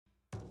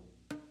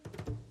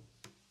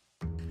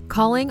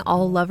Calling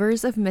all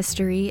lovers of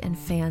mystery and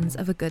fans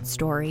of a good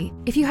story.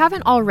 If you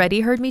haven't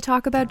already heard me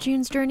talk about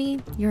June's Journey,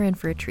 you're in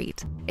for a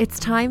treat. It's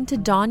time to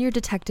don your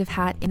detective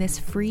hat in this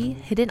free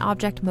hidden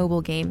object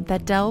mobile game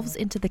that delves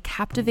into the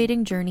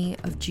captivating journey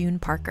of June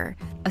Parker,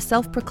 a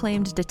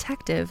self-proclaimed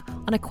detective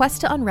on a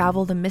quest to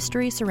unravel the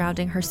mystery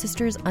surrounding her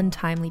sister's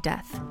untimely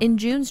death. In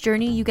June's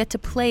Journey, you get to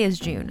play as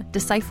June,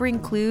 deciphering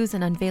clues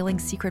and unveiling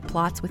secret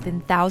plots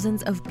within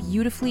thousands of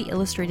beautifully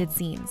illustrated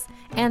scenes.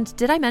 And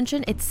did I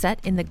mention it's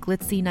set in the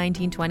glitzy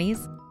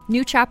 1920s?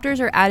 New chapters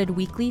are added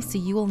weekly, so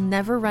you will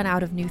never run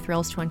out of new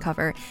thrills to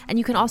uncover, and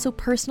you can also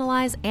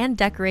personalize and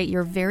decorate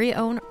your very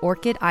own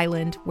Orchid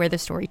Island where the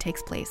story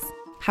takes place.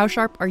 How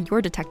sharp are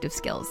your detective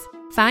skills?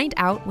 Find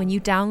out when you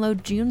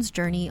download June's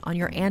Journey on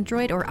your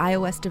Android or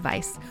iOS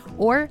device,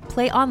 or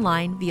play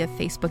online via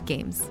Facebook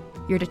Games.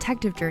 Your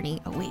detective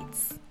journey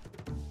awaits.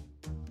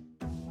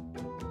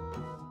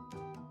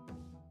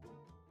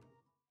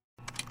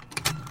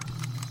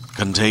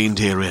 Contained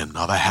herein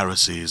are the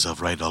heresies of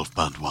Radolf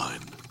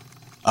Burntwine,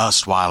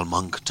 erstwhile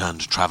monk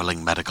turned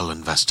traveling medical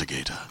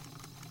investigator.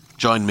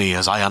 Join me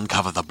as I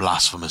uncover the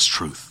blasphemous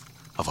truth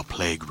of a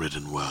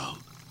plague-ridden world,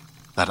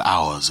 that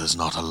ours is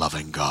not a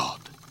loving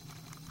God,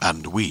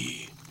 and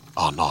we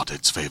are not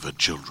its favored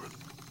children.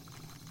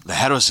 The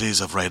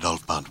heresies of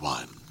Radolf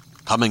Burntwine,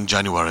 coming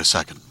January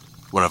 2nd,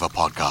 wherever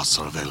podcasts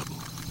are available.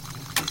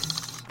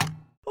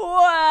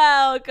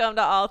 Welcome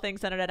to All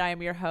Things Internet. I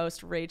am your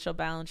host, Rachel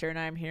Ballinger, and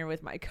I'm here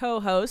with my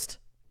co-host,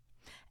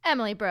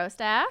 Emily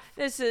Brostaff.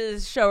 This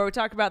is a show where we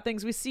talk about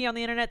things we see on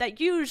the internet that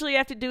usually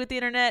have to do with the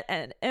internet,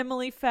 and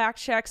Emily fact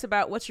checks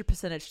about what's your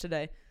percentage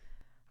today.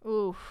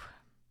 Ooh.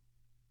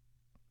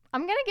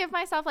 I'm going to give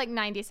myself like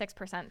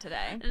 96%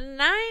 today.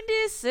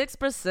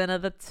 96%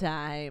 of the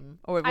time.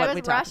 Or what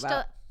we talk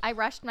about. I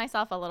rushed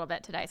myself a little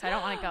bit today, so I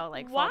don't want to go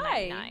like full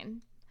Why?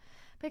 99.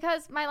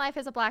 Because my life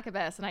is a black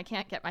abyss and I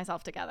can't get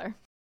myself together.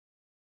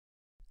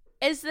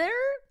 Is there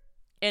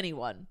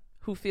anyone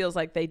who feels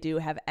like they do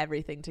have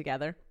everything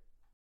together?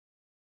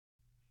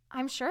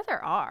 I'm sure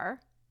there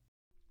are.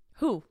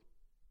 Who?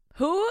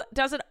 Who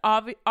doesn't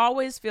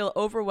always feel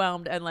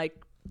overwhelmed and like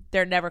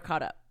they're never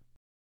caught up?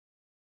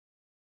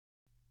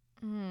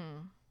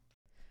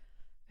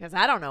 Because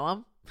I don't know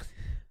him.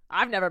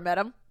 I've never met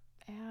him.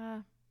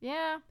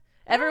 Yeah.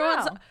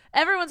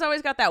 Everyone's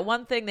always got that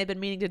one thing they've been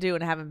meaning to do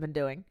and haven't been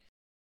doing,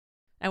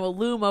 and will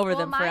loom over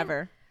them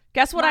forever.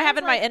 Guess what I have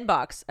in my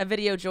inbox? A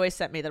video Joy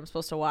sent me that I'm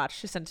supposed to watch.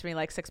 She sent it to me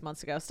like 6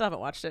 months ago. Still haven't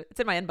watched it.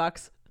 It's in my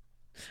inbox.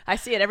 I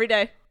see it every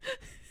day.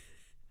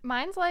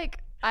 Mine's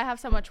like I have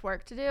so much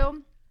work to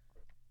do,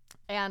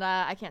 and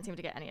I can't seem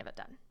to get any of it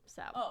done.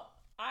 So.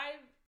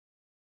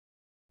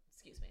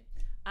 Excuse me.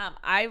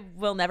 I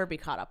will never be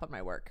caught up on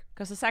my work,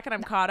 because the second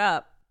I'm caught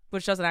up,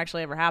 which doesn't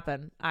actually ever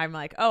happen, I'm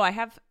like, oh, I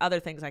have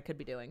other things I could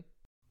be doing.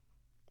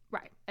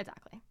 Right.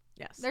 Exactly.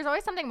 Yes. There's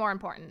always something more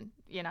important,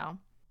 you know.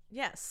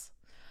 Yes.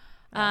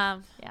 Yeah.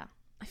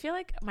 I feel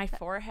like my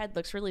forehead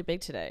looks really big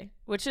today,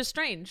 which is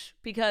strange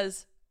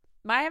because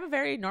I have a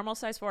very normal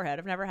sized forehead.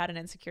 I've never had an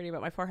insecurity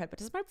about my forehead, but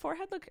does my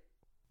forehead look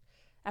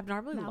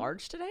abnormally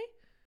large today?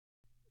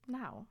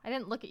 No, I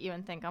didn't look at you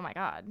and think, oh my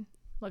God,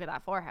 look at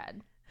that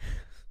forehead.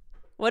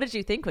 What did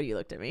you think when you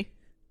looked at me?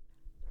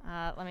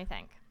 Let me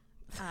think.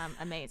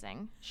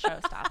 Amazing.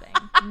 Show-stopping.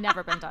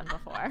 Never been done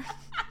before.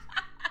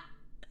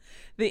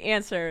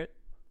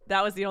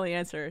 That was the only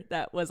answer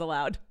that was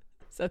allowed.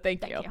 So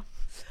thank you.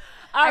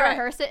 I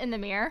rehearse it in the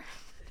mirror.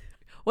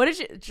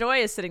 Joy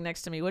is sitting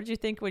next to me. What did you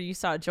think when you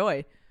saw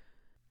Joy?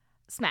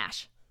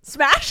 Smash.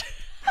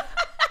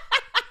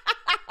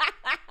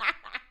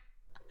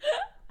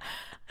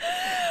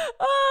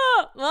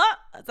 Oh, well,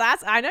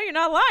 I know you're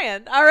not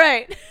lying. All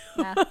right.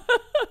 Yeah.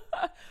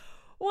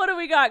 What do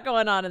we got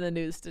going on in the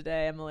news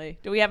today, Emily?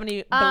 Do we have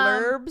any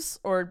blurbs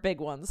or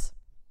big ones?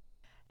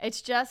 It's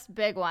just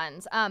big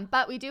ones.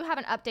 But we do have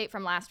an update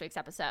from last week's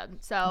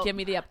episode. So give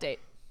me the update.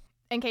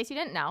 In case you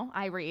didn't know,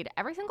 I read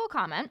every single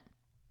comment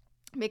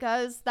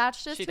because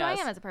that's just who I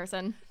am as a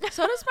person.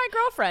 So does my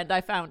girlfriend,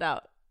 I found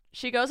out.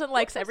 She goes and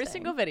likes every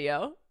single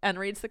video and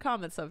reads the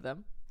comments of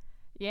them.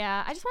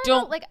 Yeah, I just want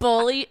to know,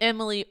 bully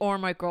Emily or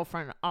my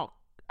girlfriend. I'll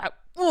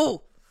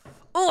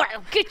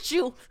get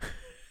you.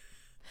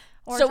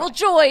 Or so will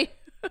Joy.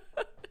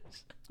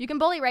 You can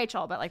bully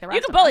Rachel, but like the rest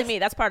you can bully me.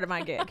 That's part of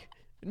my gig.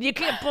 You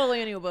can't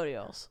bully anybody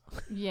else.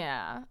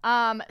 Yeah.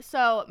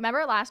 So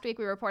remember last week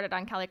we reported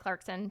on Kelly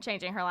Clarkson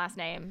changing her last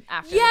name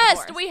after the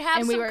divorce. Do we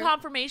have some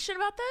confirmation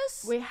about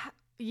this?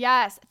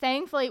 Yes.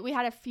 Thankfully, we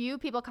had a few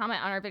people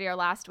comment on our video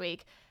last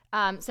week.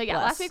 Last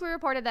week we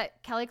reported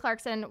that Kelly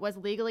Clarkson was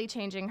legally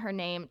changing her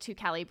name to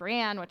Kelly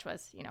Brianne, which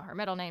was, her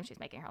middle name. She's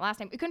making her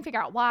last name. We couldn't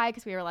figure out why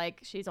because we were like,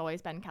 she's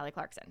always been Kelly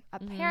Clarkson.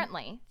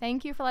 Apparently,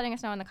 thank you for letting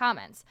us know in the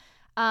comments.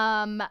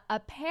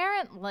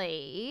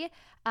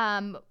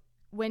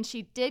 When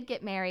she did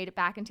get married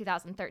back in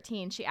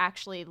 2013, she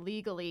actually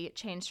legally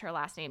changed her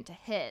last name to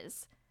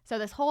his. So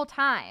this whole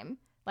time,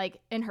 like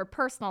in her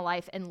personal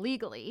life and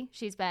legally,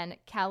 she's been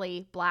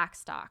Kelly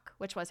Blackstock,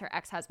 which was her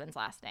ex-husband's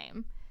last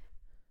name.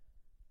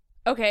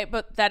 Okay,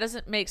 but that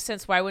doesn't make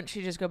sense. Why wouldn't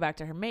she just go back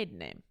to her maiden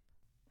name?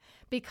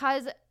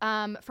 Because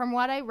from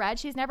what I read,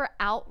 she's never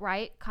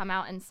outright come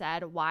out and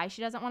said why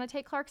she doesn't want to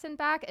take Clarkson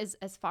back,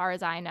 as far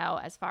as I know,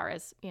 as far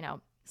as,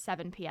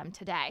 7 p.m.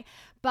 today.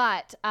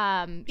 But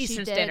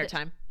Eastern Standard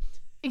Time.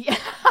 Yeah.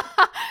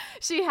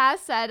 She has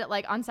said,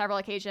 like, on several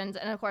occasions,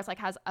 and of course, like,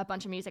 has a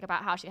bunch of music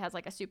about how she has,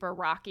 like, a super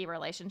rocky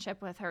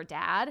relationship with her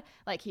dad.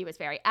 Like, he was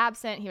very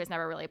absent. He was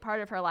never really a part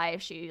of her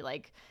life. She,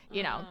 like,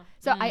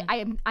 So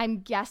I'm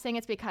guessing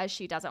it's because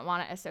she doesn't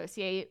want to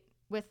associate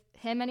with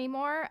him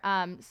anymore.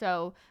 But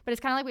it's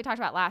kind of like we talked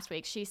about last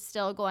week. She's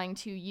still going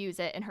to use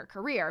it in her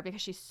career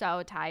because she's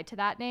so tied to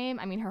that name.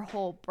 I mean, her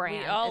whole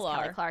brand is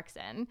Kelly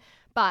Clarkson.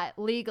 But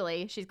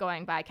legally, she's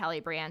going by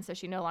Kelly Brand, so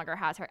she no longer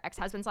has her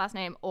ex-husband's last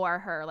name or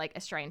her, like,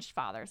 estranged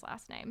father's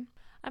last name.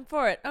 I'm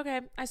for it. Okay,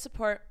 I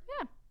support.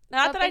 Yeah.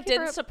 Not that I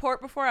didn't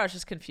support before. I was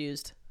just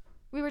confused.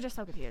 We were just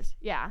so confused.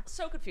 Yeah.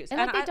 So confused. And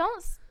like, they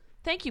don't...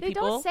 Thank you, they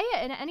people. They don't say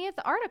it in any of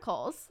the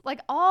articles. Like,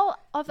 all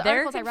of the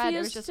articles I read, it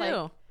was just too.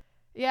 Like...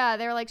 Yeah,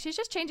 they were like, she's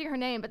just changing her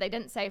name, but they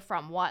didn't say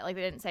from what. Like,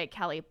 they didn't say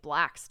Kelly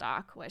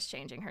Blackstock was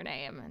changing her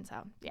name. And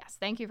so, yes,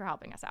 thank you for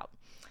helping us out.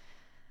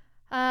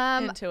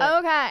 Into it.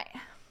 Okay.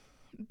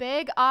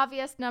 Big,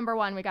 obvious number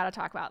one we got to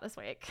talk about this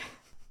week.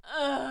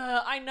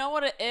 I know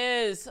what it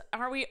is.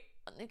 Are we...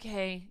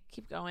 Okay,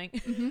 keep going.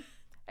 Mm-hmm.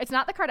 It's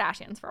not the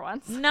Kardashians for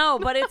once. No,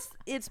 but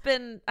it's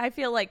been, I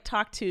feel like,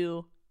 talked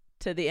to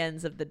the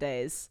ends of the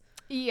days.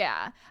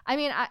 Yeah. I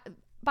mean,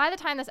 by the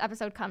time this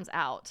episode comes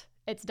out,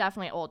 it's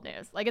definitely old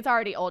news. Like, it's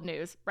already old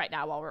news right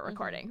now while we're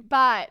recording. Mm-hmm.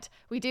 But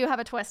we do have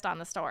a twist on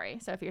the story.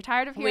 So if you're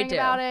tired of hearing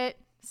about it,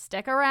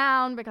 stick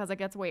around because it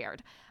gets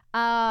weird.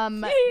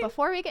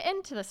 Before we get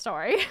into the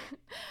story,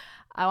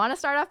 I want to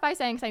start off by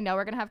saying, because I know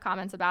we're going to have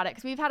comments about it,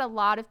 because we've had a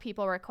lot of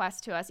people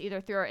request to us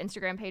either through our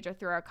Instagram page or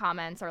through our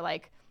comments or,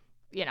 like,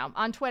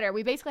 on Twitter.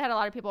 We basically had a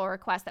lot of people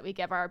request that we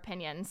give our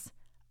opinions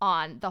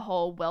on the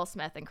whole Will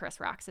Smith and Chris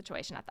Rock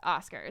situation at the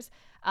Oscars.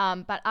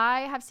 But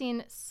I have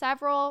seen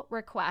several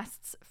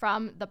requests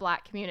from the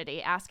Black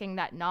community asking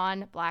that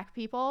non-Black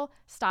people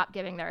stop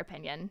giving their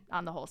opinion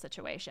on the whole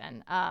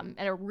situation. And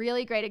a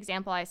really great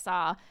example I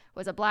saw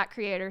was a Black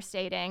creator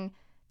stating,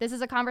 "This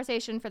is a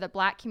conversation for the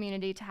Black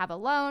community to have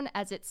alone,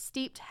 as it's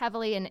steeped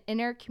heavily in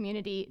inner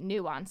community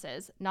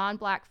nuances.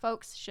 Non-Black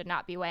folks should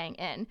not be weighing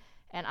in.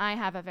 And I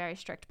have a very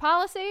strict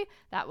policy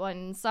that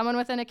when someone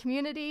within a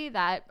community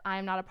that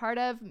I'm not a part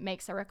of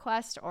makes a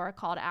request or a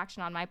call to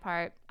action on my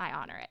part, I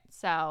honor it."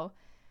 So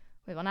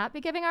we will not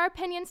be giving our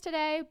opinions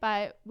today,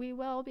 but we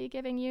will be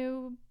giving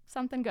you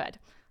something good.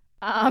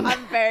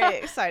 I'm very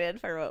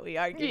excited for what we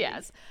are giving.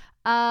 Yes.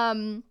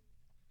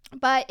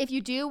 But if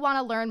you do want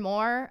to learn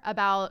more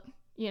about,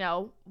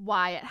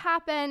 why it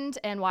happened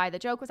and why the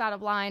joke was out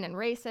of line and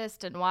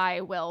racist and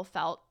why Will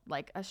felt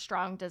like a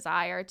strong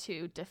desire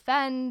to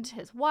defend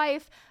his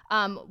wife,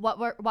 what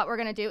we're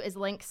going to do is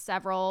link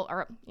several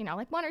or,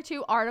 like 1 or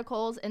 2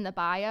 articles in the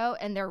bio,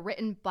 and they're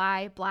written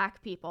by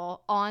Black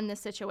people on the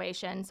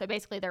situation. So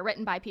basically they're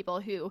written by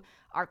people who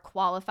are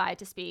qualified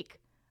to speak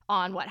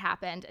on what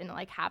happened and,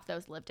 like, have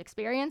those lived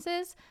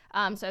experiences.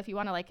 So if you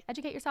want to, like,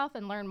 educate yourself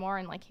and learn more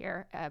and, like,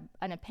 hear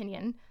an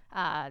opinion,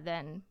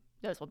 then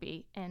those will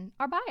be in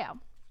our bio.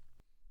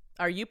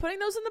 Are you putting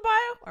those in the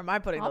bio, or am I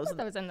putting I'll put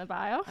those in the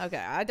bio? Okay,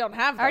 I don't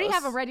have those. I already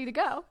have them ready to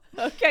go.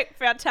 Okay,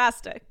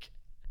 fantastic.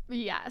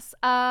 Yes.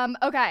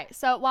 Okay,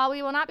 so while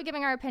we will not be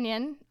giving our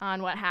opinion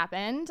on what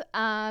happened,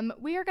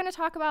 we are going to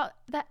talk about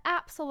the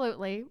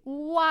absolutely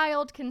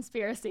wild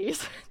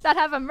conspiracies that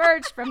have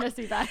emerged from this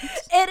event.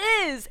 It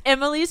is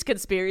Emily's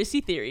conspiracy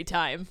theory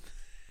time.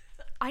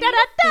 I need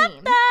a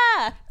theme.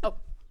 Oh,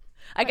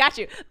 I got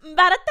you.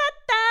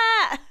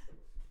 Ba-da-da-da.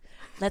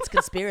 Let's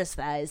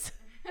conspiracize.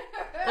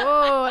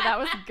 Oh, that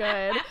was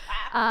good.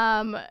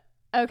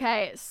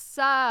 Okay,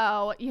 so,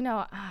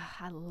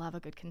 I love a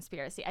good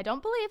conspiracy. I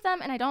don't believe them,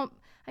 and I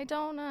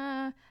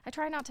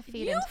try not to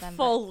feed into them. You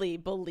fully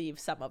believe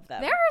some of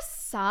them. There are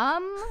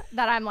some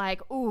that I'm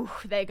like, ooh,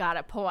 they got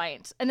a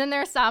point. And then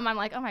there's some I'm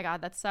like, oh my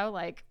God, that's so,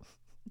 like,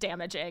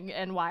 damaging,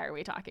 and why are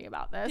we talking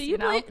about this?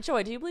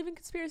 Joy, do you believe in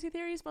conspiracy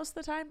theories most of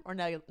the time, or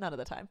no, none of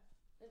the time?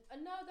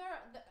 No, there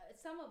are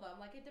some of them.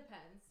 Like, it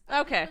depends.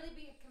 Okay. I don't really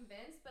be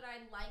convinced, but I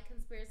like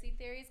conspiracy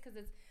theories because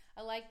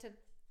I like to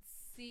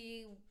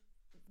see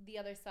the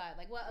other side,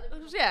 like what other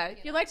people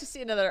think, you like to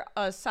see another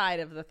side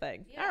of the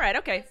thing. Yeah. All right,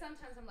 okay. But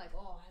sometimes I'm like,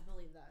 oh, I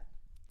believe that.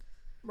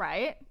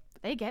 Right?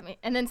 They get me.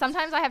 And then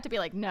sometimes I have to be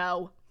like,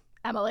 no,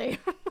 Emily.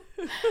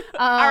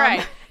 All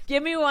right.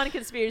 Give me one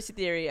conspiracy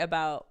theory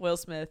about Will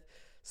Smith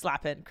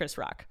slapping Chris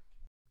Rock.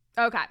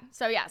 Okay.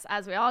 So, yes,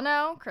 as we all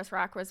know, Chris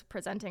Rock was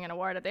presenting an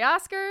award at the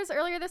Oscars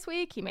earlier this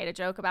week. He made a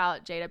joke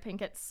about Jada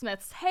Pinkett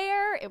Smith's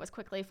hair. It was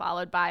quickly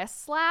followed by a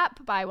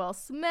slap by Will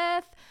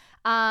Smith.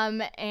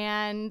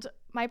 And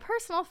my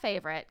personal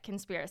favorite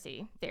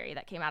conspiracy theory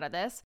that came out of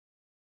this,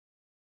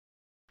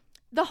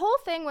 the whole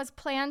thing was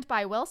planned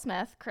by Will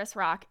Smith, Chris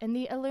Rock, and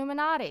the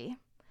Illuminati.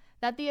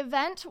 That the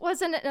event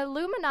was an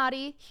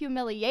Illuminati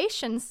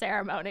humiliation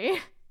ceremony.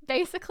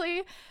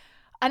 Basically,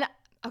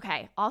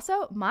 okay,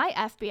 also, my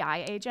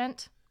FBI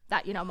agent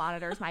that,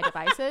 monitors my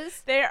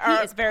devices. They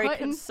are very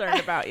concerned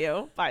about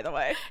you, by the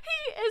way.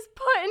 He is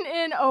putting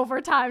in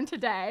overtime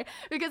today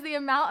because the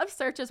amount of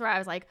searches where I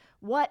was like,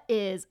 what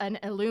is an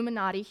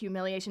Illuminati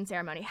humiliation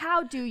ceremony?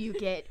 How do you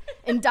get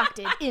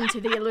inducted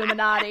into the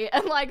Illuminati?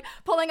 And like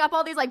pulling up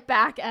all these like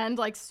back end,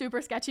 like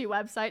super sketchy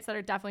websites that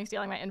are definitely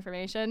stealing my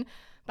information.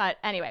 But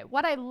anyway,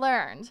 what I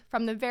learned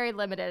from the very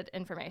limited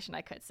information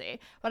I could see,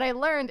 what I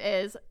learned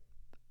is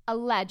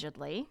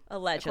allegedly,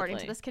 according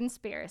to this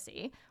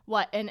conspiracy,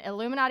 what an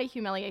Illuminati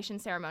humiliation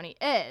ceremony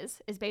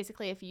is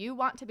basically if you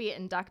want to be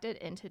inducted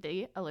into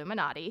the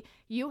Illuminati,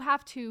 you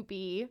have to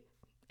be,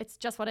 it's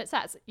just what it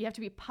says, you have to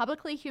be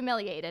publicly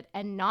humiliated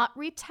and not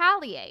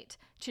retaliate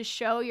to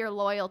show your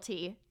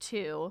loyalty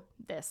to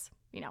this,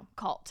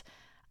 cult.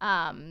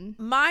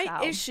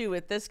 My issue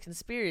with this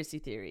conspiracy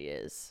theory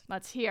is,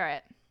 let's hear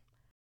it.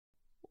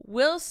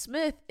 Will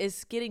Smith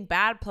is getting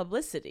bad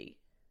publicity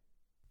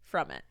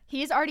from it.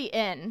 He's already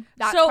in.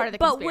 That's part of the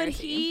But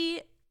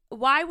conspiracy.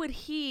 why would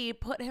he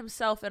put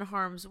himself in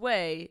harm's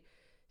way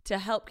to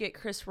help get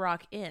Chris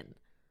Rock in?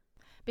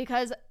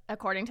 Because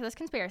according to this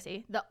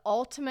conspiracy, the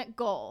ultimate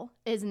goal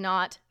is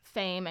not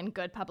fame and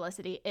good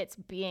publicity. It's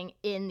being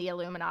in the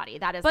Illuminati.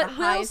 That is the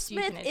highest you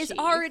can achieve. But Will Smith is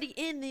already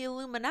in the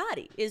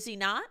Illuminati, is he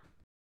not?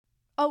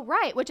 Oh,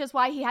 right, which is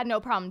why he had no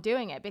problem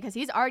doing it, because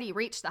he's already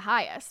reached the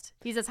highest.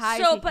 He's as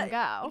high as he can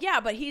go. Yeah,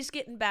 but he's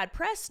getting bad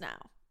press now.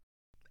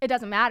 It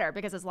doesn't matter,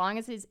 because as long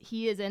as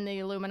he is in the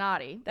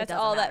Illuminati, that's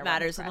all that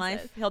matters in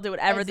life. He'll do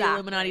whatever the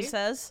Illuminati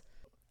says.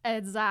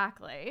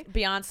 Exactly.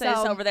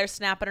 Beyonce's over there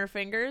snapping her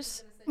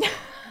fingers.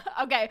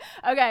 Okay.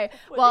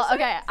 Well,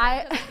 okay.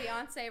 Does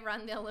Beyonce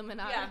run the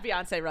Illuminati? Yeah,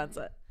 Beyonce runs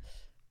it.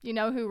 You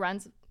know who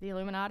runs the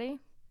Illuminati?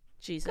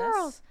 Jesus.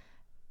 Girls.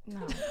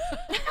 No.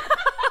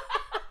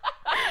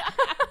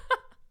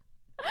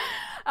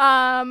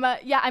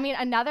 Yeah, I mean,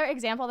 another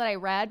example that I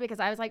read, because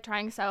I was like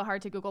trying so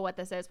hard to Google what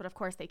this is, but of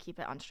course they keep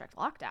it on strict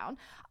lockdown.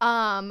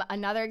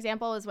 Another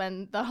example is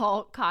when the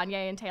whole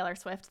Kanye and Taylor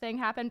Swift thing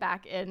happened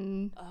back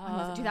in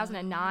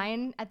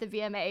 2009 at the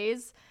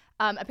VMAs.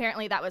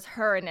 Apparently that was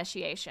her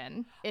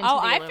initiation into the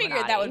Illuminati. I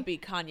figured that would be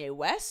Kanye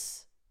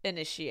West's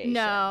initiation.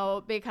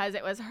 No, because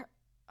it was her.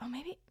 Oh,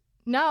 maybe.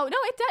 No,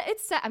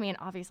 it's I mean,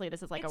 obviously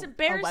this is like a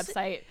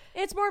website.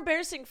 It's more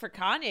embarrassing for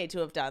Kanye to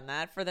have done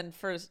that than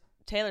for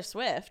Taylor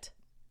Swift.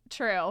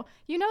 True.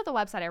 The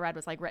website I read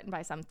was like written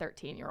by some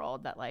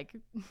 13-year-old that like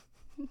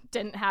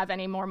didn't have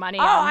any more money.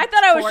 Oh, I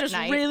thought I was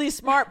just really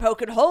smart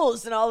poking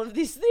holes in all of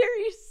these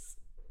theories.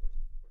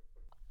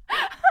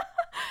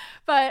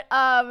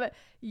 But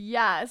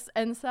yes,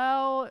 and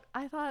so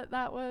I thought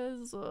that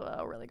was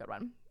a really good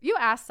one. You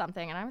asked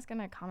something and I was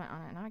gonna comment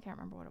on it. Now I can't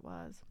remember what it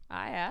was.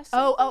 I asked.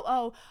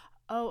 Oh.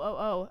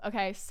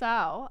 Okay,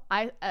 so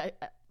I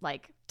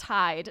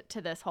tied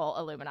to this whole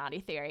Illuminati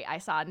theory, I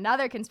saw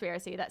another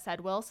conspiracy that said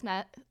Will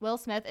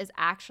Smith is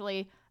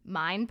actually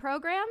mind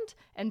programmed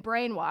and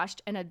brainwashed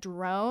in a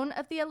drone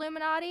of the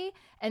Illuminati,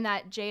 and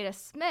that Jada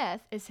Smith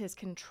is his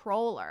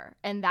controller,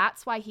 and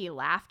that's why he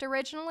laughed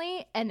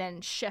originally and then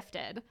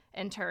shifted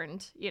and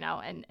turned,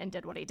 and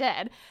did what he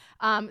did.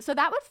 So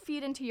that would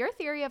feed into your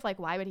theory of like,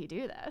 why would he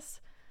do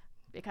this?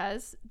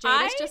 Because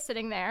Jada's just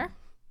sitting there.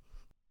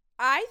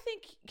 I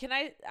think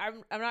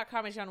I'm not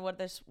commenting on what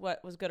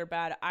was good or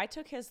bad. I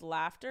took his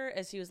laughter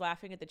as he was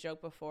laughing at the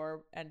joke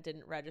before and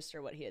didn't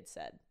register what he had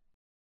said.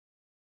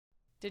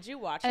 Did you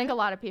watch it? I think a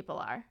lot of people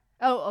are.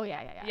 Oh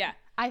yeah. Yeah.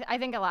 I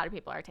think a lot of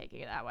people are taking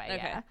it that way. Okay.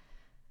 Yeah.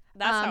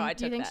 That's how I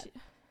took that.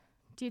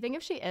 Do you think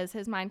if she is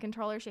his mind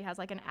controller, she has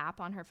like an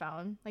app on her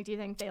phone? Like, do you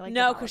think they like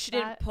No, because she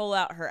didn't pull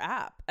out her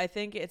app. I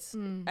think it's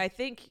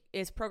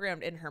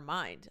programmed in her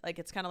mind. Like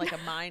it's kind of like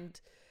a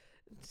mind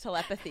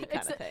telepathy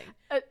kind of thing.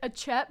 A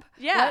chip?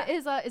 Yeah.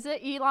 What is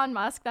it Elon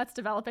Musk that's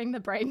developing the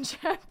brain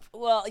chip?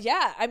 Well,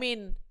 yeah. I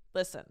mean,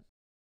 listen.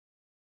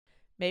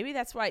 Maybe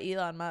that's why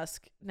Elon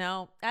Musk.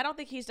 No, I don't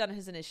think he's done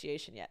his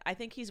initiation yet. I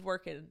think he's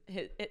working.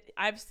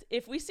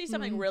 If we see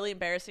something really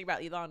embarrassing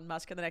about Elon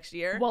Musk in the next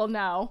year, we'll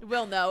know.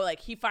 Like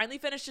he finally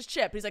finished his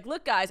chip. He's like,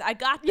 "Look, guys, I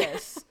got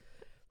this.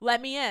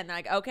 Let me in."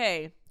 Like,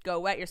 okay, go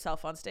wet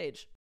yourself on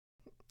stage.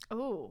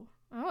 Oh,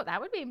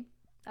 that'd be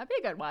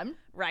a good one,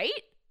 right?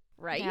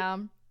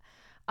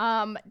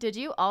 Yeah. Did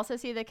you also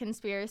see the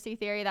conspiracy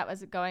theory that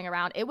was going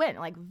around? It went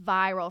like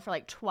viral for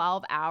like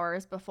 12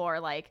 hours before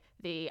like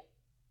the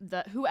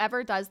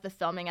whoever does the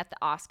filming at the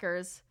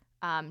Oscars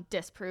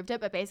disproved it.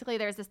 But basically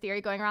there's this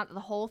theory going around that the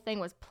whole thing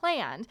was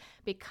planned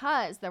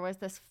because there was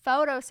this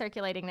photo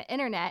circulating the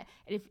internet.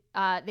 If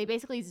they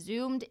basically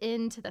zoomed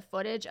into the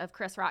footage of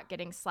Chris Rock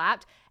getting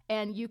slapped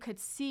and you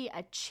could see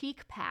a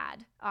cheek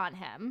pad on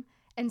him.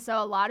 And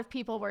so a lot of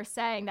people were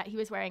saying that he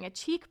was wearing a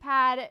cheek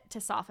pad to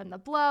soften the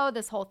blow.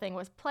 This whole thing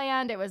was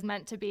planned. It was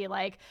meant to be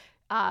like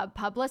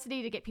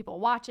publicity to get people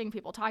watching,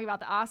 people talking about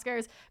the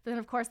Oscars. But then,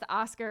 of course, the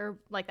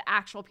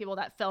actual people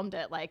that filmed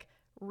it, like,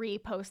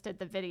 reposted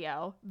the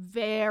video,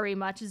 very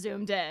much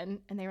zoomed in.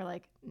 And they were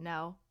like,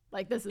 no,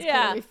 like, this is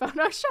clearly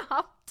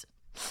photoshopped.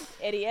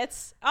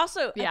 Idiots.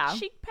 Also, a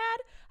cheek pad?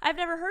 I've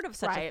never heard of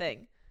such a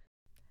thing.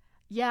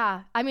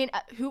 Yeah. I mean,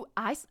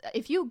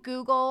 if you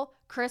Google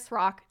Chris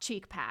Rock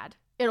cheek pad,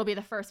 it'll be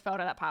the first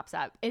photo that pops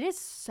up. It is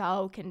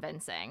so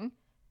convincing.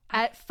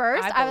 At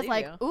first, I was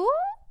like, ooh.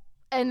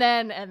 And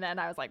then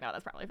I was like, no,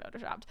 that's probably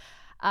Photoshopped.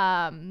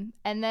 And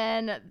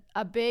then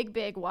a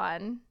big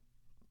one.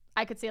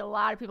 I could see a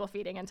lot of people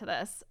feeding into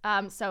this.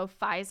 So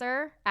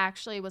Pfizer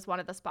actually was one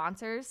of the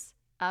sponsors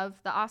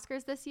of the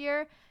Oscars this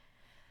year.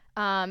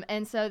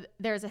 And so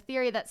there's a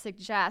theory that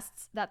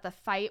suggests that the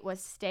fight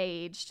was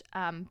staged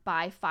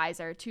by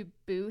Pfizer to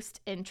boost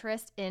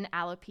interest in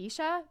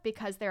alopecia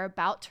because they're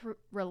about to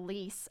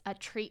release a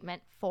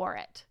treatment for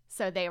it.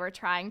 So they were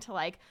trying to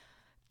like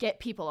get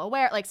people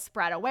aware, like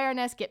spread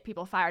awareness, get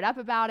people fired up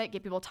about it,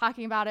 get people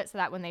talking about it so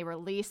that when they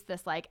release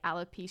this like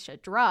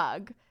alopecia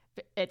drug,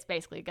 it's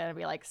basically going to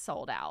be like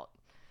sold out.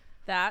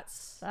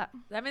 That's a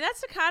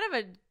kind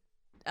of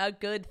a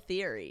good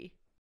theory.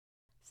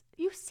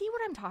 You see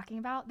what I'm talking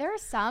about? There are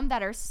some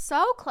that are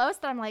so close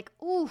that I'm like,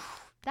 ooh,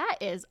 that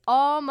is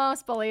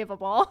almost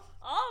believable.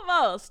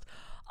 Almost.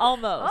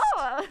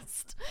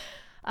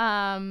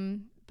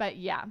 But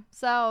yeah,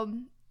 so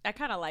I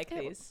kind of like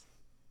these.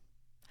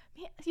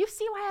 You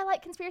see why I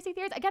like conspiracy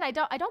theories? Again, I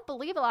don't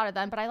believe a lot of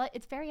them, but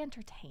it's very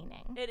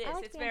entertaining. It is.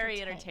 It's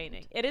very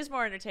entertaining. It is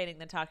more entertaining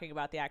than talking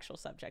about the actual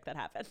subject that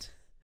happened.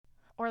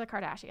 Or the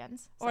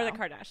Kardashians. Or the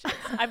Kardashians.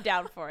 I'm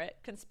down for it.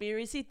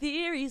 Conspiracy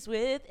theories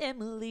with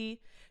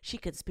Emily. She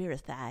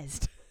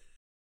conspiracized.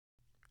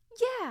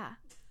 Yeah.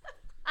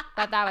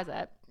 But that was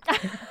it.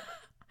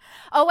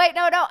 Oh, wait,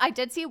 no. I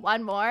did see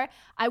one more.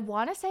 I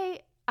want to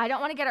say, I don't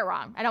want to get it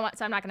wrong.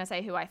 So I'm not going to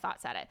say who I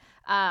thought said it.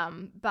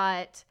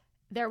 But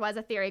there was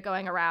a theory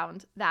going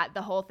around that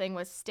the whole thing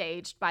was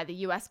staged by the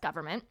U.S.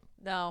 government.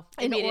 No.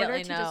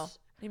 Immediately no.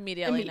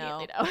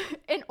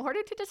 In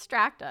order to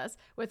distract us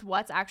with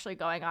what's actually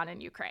going on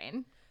in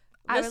Ukraine.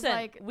 Listen, I was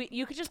like,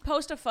 you could just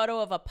post a photo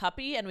of a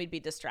puppy and we'd be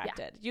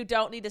distracted. Yeah. You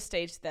don't need to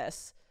stage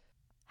this.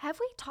 Have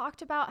we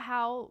talked about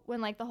how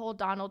when like the whole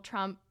Donald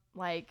Trump,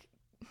 like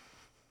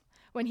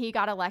when he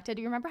got elected,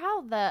 do you remember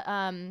how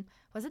the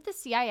was it the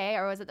CIA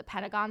or was it the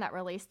Pentagon that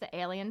released the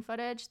alien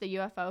footage, the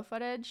UFO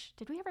footage?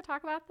 Did we ever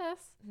talk about this?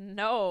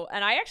 No,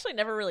 and I actually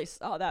never really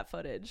saw that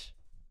footage.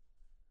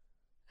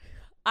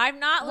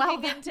 I'm not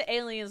looking into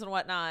aliens and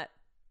whatnot.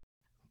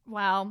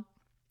 Well,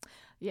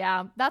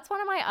 yeah, that's one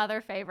of my other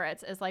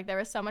favorites is like there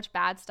was so much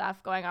bad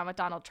stuff going on with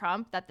Donald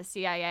Trump that the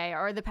CIA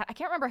or I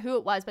can't remember who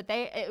it was, but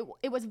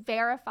it was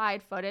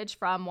verified footage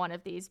from one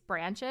of these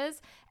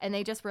branches and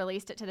they just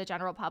released it to the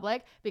general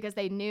public because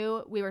they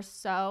knew we were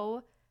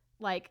so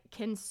like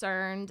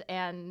concerned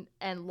and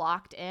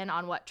locked in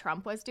on what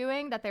Trump was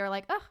doing that they were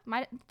like, oh,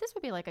 this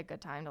would be like a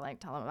good time to like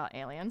tell him about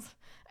aliens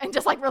and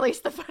just like release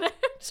the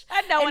footage.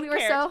 And no one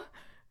cared.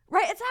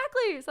 Right,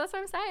 exactly. So that's what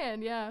I'm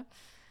saying. Yeah.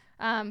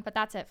 But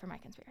that's it for my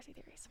conspiracy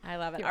theories. I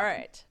love it. All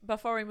right.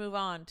 Before we move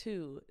on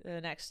to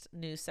the next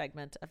news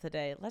segment of the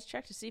day, let's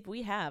check to see if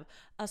we have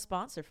a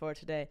sponsor for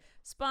today.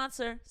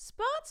 Sponsor.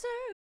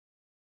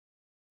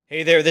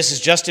 Hey there, this is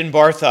Justin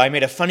Bartha. I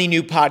made a funny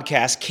new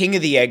podcast, King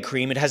of the Egg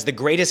Cream. It has the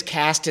greatest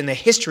cast in the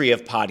history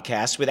of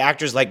podcasts with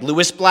actors like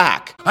Louis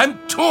Black. I'm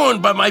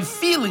torn by my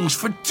feelings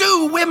for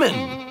two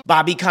women.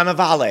 Bobby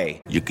Cannavale.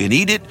 You can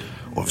eat it,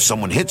 or if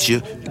someone hits you,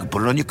 you can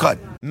put it on your cut.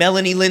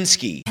 Melanie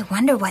Linsky. I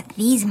wonder what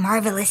these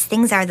marvelous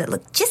things are that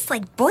look just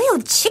like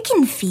boiled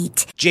chicken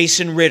feet.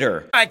 Jason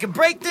Ritter. I can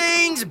break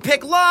things and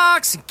pick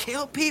locks and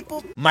kill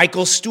people.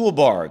 Michael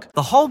Stuhlbarg.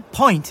 The whole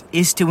point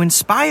is to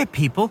inspire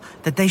people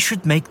that they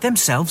should make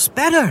themselves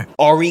better.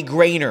 Ari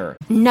Grainer.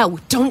 No,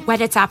 don't whet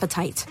its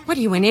appetite. What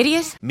are you, an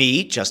idiot?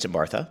 Me, Justin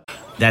Bartha.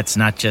 That's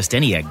not just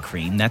any egg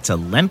cream, that's a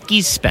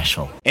Lemke's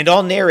special. And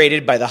all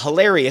narrated by the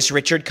hilarious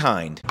Richard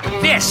Kind.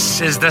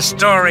 This is the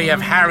story of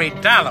Harry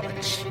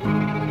Dalowitz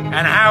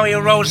and how he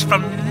rose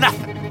from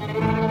nothing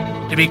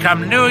to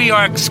become New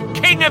York's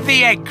King of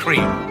the Egg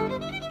Cream.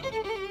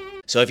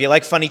 So if you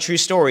like funny true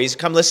stories,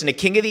 come listen to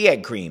King of the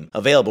Egg Cream,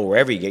 available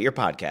wherever you get your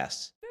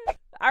podcasts.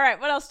 All right,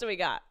 what else do we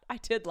got? I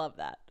did love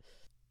that.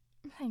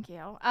 Thank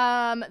you.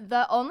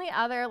 The only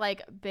other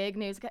like big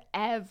news,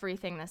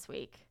 everything this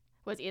week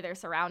was either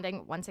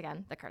surrounding, once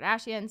again, the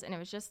Kardashians, and it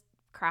was just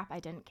crap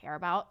I didn't care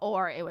about,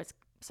 or it was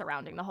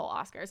surrounding the whole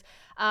Oscars.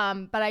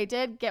 But I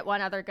did get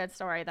one other good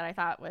story that I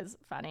thought was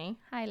funny.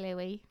 Hi,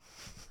 Louie.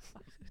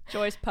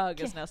 Joy's pug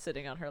is now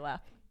sitting on her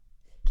lap.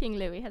 King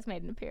Louie has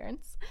made an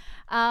appearance.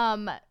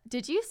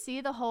 Did you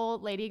see the whole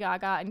Lady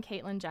Gaga and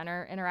Caitlyn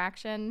Jenner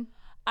interaction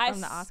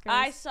from the Oscars?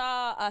 I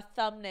saw a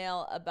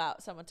thumbnail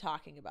about someone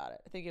talking about it.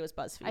 I think it was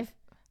BuzzFeed.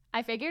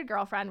 I figured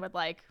girlfriend would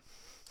like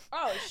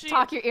she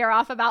talk your ear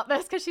off about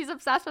this because she's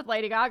obsessed with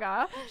Lady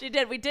Gaga. She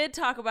did. We did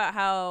talk about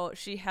how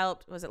she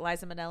helped, was it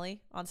Liza Minnelli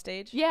on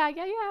stage? Yeah.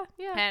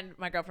 And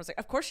my girlfriend was like,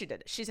 of course she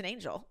did. She's an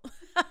angel.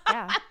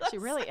 Yeah, she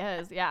really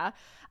is. Yeah.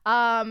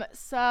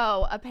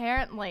 So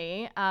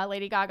apparently,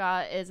 Lady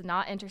Gaga is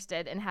not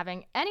interested in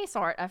having any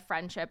sort of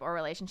friendship or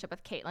relationship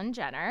with Caitlyn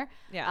Jenner.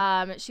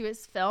 Yeah. She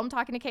was filmed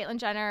talking to Caitlyn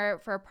Jenner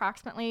for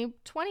approximately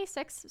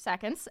 26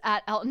 seconds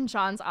at Elton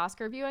John's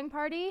Oscar viewing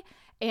party.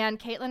 And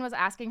Caitlyn was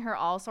asking her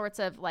all sorts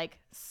of like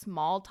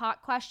small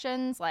talk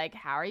questions, like,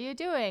 how are you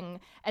doing?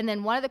 And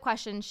then one of the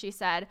questions she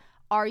said,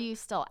 are you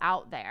still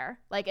out there?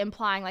 Like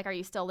implying like, are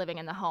you still living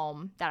in the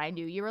home that I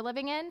knew you were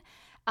living in?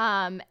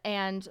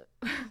 And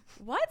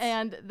what?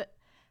 And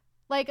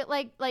like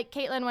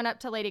Caitlyn went up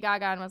to Lady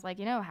Gaga and was like,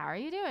 you know, how are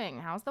you doing?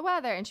 How's the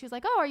weather? And she was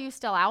like, oh, are you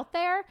still out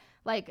there?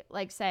 Like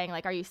saying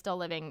like, are you still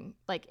living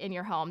like in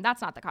your home?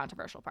 That's not the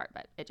controversial part,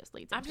 but it just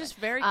leads. I'm just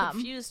very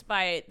confused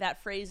by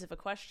that phrase of a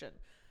question.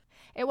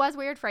 It was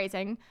weird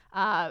phrasing,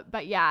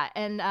 but yeah,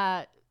 and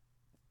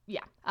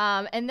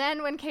and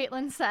then when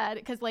Caitlyn said,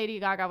 because Lady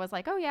Gaga was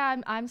like, oh yeah,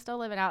 I'm still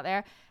living out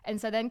there. And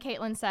so then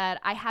Caitlyn said,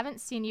 I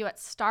haven't seen you at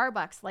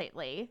Starbucks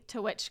lately,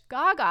 to which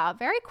Gaga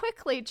very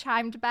quickly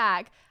chimed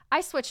back,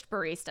 I switched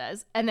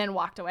baristas, and then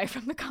walked away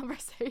from the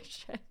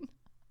conversation.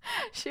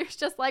 She was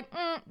just like,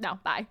 no,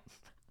 bye.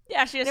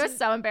 Yeah, it was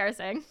so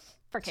embarrassing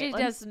for Caitlyn.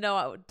 She has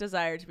no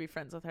desire to be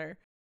friends with her.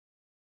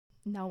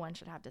 No one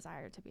should have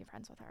desire to be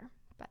friends with her,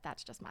 but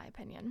that's just my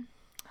opinion.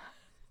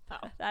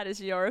 Oh, that is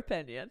your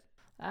opinion.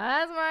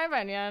 That's my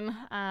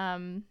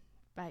opinion.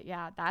 But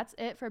yeah, that's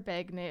it for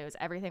big news.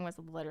 Everything was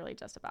literally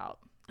just about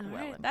Will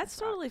and that's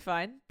Chris Rock. totally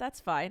fine. That's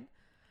fine.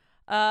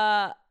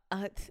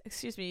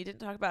 Excuse me, you didn't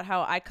talk about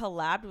how I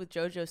collabed with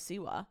JoJo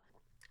Siwa.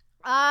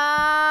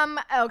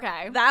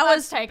 Okay. That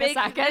was take big a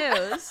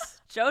second.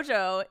 news.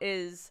 JoJo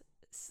is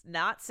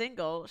not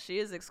single. She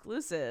is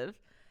exclusive.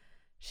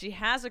 She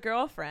has a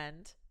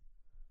girlfriend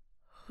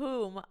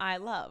whom I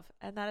love.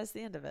 And that is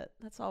the end of it.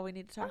 That's all we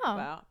need to talk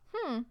about.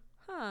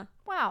 Huh.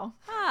 Wow.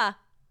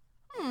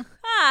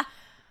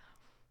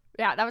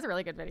 Yeah, that was a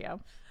really good video.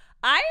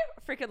 I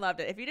freaking loved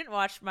it. If you didn't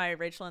watch my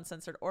Rachel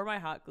Uncensored or my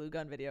Hot Glue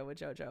Gun video with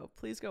JoJo,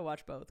 please go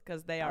watch both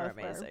because they are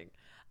amazing.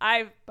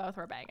 Both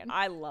were banging.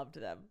 I loved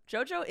them.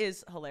 JoJo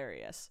is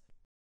hilarious.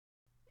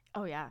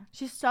 Oh yeah,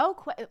 she's so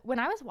quick. When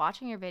I was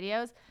watching your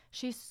videos,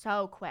 she's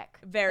so quick.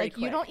 Very like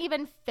quick. You don't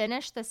even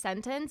finish the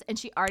sentence, and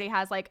she already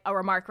has like a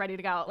remark ready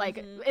to go, like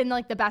in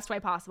like the best way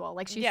possible.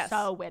 Like she's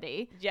so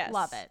witty. Yes,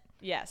 love it.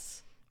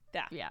 Yes,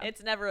 yeah.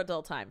 It's never a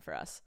dull time for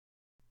us.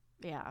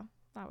 Yeah,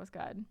 that was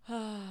good.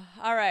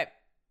 All right.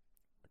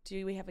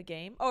 Do we have a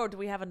game? Oh, do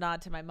we have a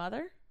nod to my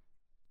mother?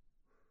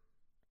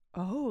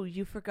 Oh,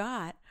 you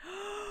forgot.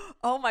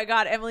 Oh my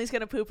God, Emily's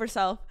gonna poop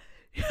herself.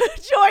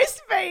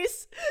 Joy's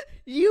face.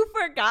 You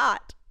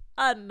forgot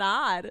a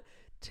nod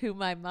to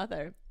my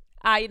mother.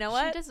 You know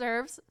what? She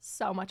deserves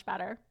so much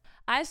better.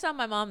 I saw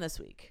my mom this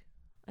week.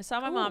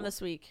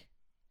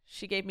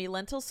 She gave me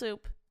lentil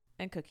soup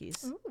and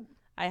cookies. Ooh.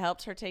 I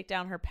helped her take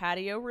down her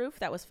patio roof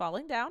that was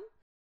falling down.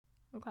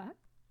 Okay.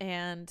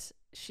 And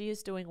she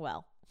is doing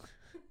well.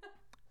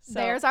 So,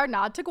 there's our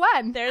nod to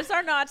Gwen.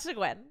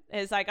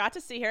 Is I got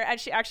to see her, and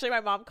my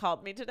mom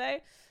called me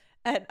today,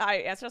 and I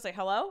answered. I was like,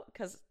 hello,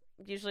 because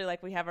usually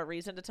like we have a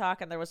reason to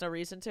talk, and there was no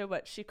reason to,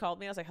 but she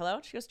called me. I was like, hello.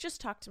 She goes, just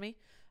talk to me.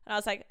 And I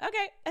was like,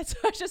 okay. And so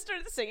I just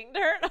started singing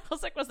to her, and I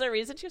was like, was there a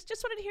reason? She goes,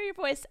 just wanted to hear your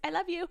voice. I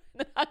love you. And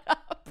then hung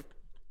up.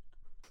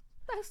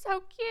 That's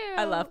so cute.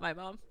 I love my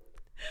mom.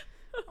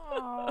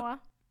 Oh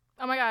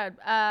my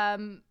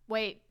God.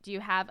 Wait, do you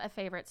have a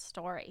favorite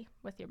story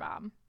with your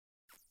mom?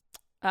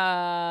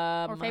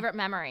 Or favorite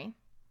memory?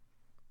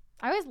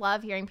 I always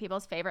love hearing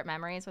people's favorite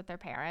memories with their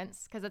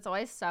parents because it's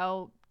always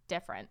so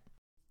different.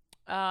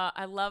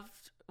 I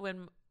loved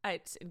when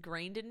it's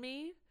ingrained in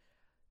me.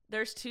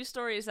 There's two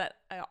stories that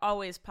I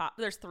always pop.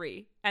 There's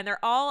three, and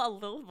they're all a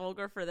little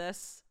vulgar for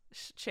this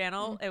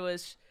channel. It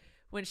was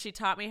when she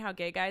taught me how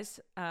gay guys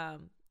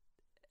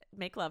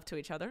make love to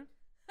each other.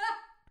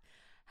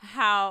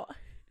 How?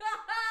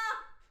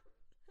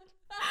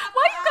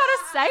 Why you gotta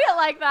say it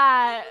like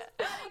that?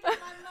 My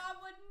mom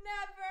would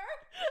never.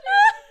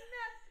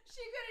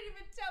 She couldn't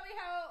even tell me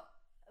how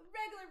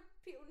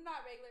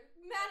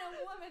man and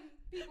woman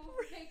people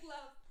make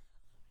love.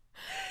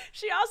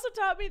 She also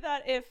taught me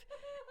that if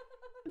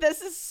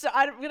this is so,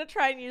 I'm going to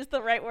try and use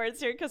the right words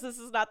here because this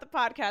is not the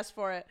podcast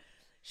for it.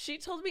 She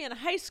told me in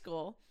high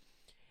school,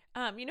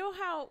 you know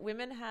how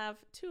women have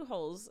two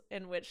holes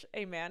in which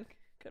a man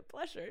could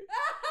pleasure?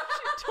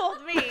 She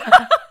told me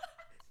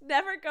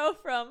never go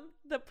from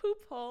the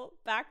poop hole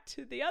back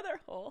to the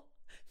other hole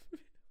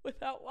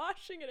without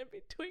washing it in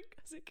between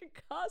because it can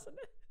cause an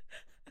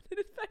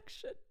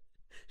infection.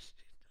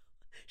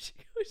 She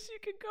goes, you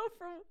can go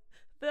from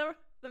the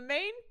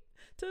main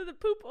to the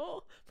poop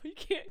hole, but you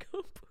can't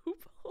go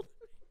poop hole.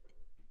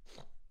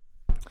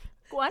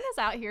 Gwen is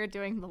out here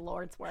doing the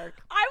Lord's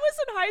work. I was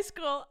in high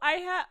school.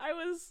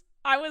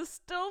 I was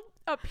still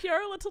a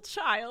pure little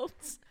child.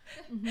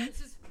 Mm-hmm.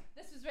 This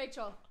is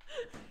Rachel.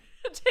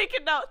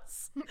 Taking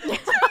notes. And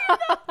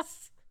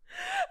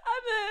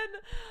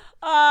then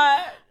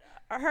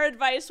her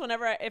advice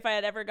if I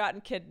had ever gotten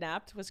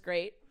kidnapped was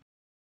great.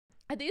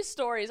 These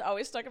stories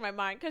always stuck in my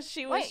mind because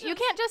she was. Wait, you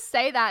can't just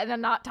say that and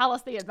then not tell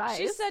us the advice.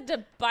 She said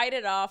to bite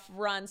it off,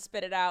 run,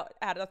 spit it out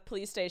at a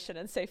police station,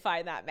 and say,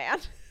 "Find that man."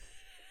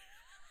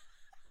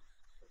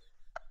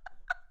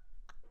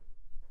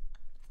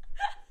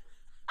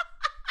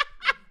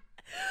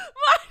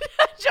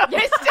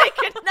 Joey's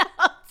taking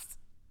notes.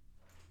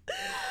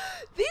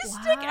 These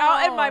stick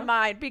out in my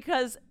mind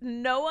because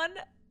no one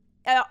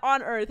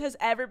on earth has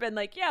ever been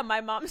like, "Yeah,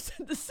 my mom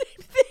said the same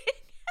thing."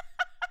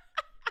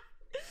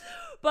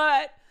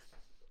 But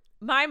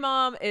my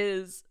mom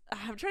is,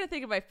 I'm trying to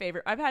think of my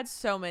favorite. I've had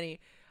so many.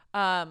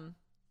 When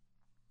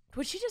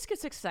she just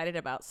gets excited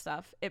about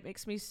stuff, it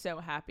makes me so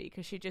happy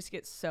because she just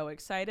gets so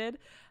excited.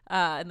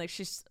 And like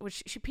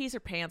she pees her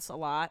pants a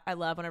lot. I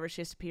love whenever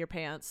she has to pee her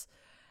pants.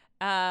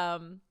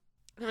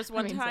 There was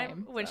one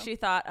time when she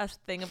thought a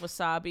thing of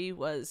wasabi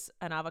was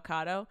an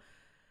avocado.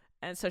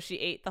 And so she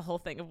ate the whole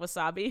thing of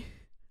wasabi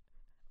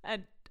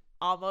and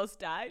almost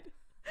died.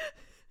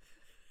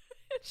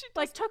 She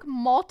took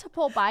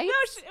multiple bites? No,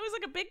 it was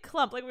like a big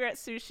clump, like we were at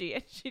sushi,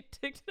 and she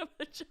took it up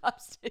with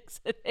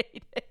chopsticks and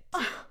ate it.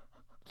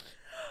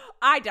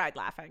 I died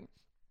laughing.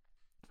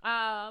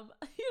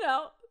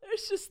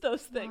 There's just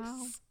those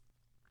things.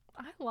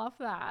 Wow. I love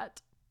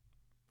that.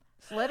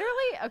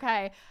 Literally,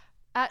 okay.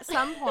 At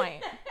some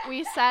point,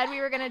 we said we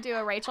were going to do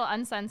a Rachel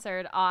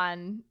Uncensored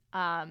on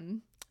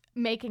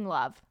making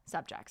love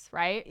subjects,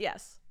 right?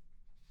 Yes.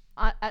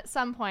 At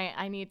some point,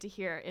 I need to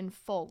hear in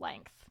full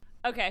length.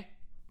 Okay.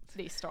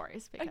 These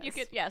stories because you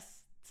could,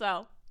 yes.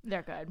 So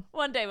they're good.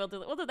 One day we'll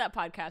do that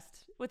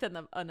podcast within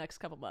the next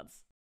couple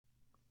months.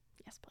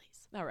 Yes,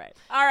 please. All right.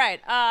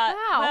 Wow.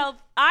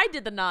 Well, I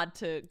did the nod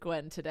to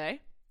Gwen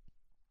today.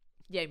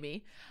 Yay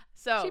me.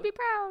 So she'd be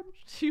proud.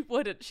 She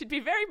wouldn't. She'd be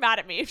very mad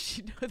at me if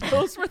she knew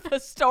those were the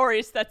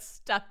stories that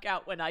stuck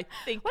out when I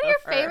think. What are your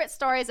favorite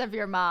stories of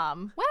your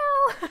mom?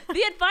 Well,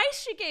 the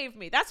advice she gave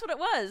me. That's what it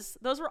was.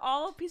 Those were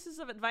all pieces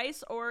of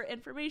advice or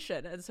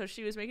information, and so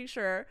she was making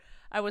sure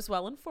I was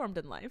well informed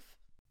in life.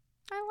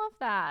 I love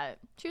that.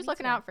 She was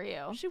looking out for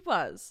you. She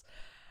was.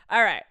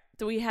 All right.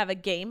 Do we have a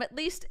game at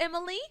least,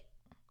 Emily?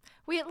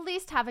 We at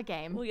least have a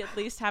game.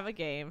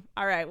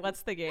 All right.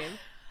 What's the game?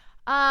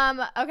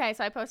 Okay,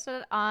 so I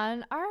posted it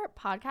on our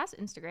podcast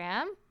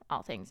Instagram,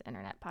 All Things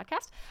Internet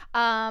Podcast,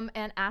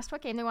 and asked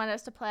what game they wanted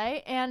us to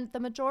play, and the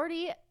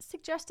majority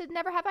suggested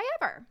Never Have I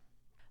Ever.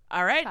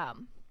 All right.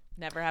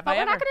 Never Have I Ever. But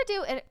we're not going to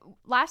do it.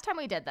 Last time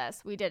we did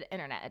this, we did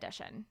Internet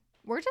Edition.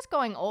 We're just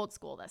going old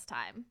school this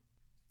time.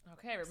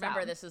 Okay,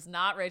 remember, this is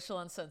not Rachel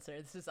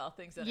Uncensored. This is All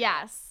Things Internet.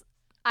 Yes.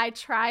 I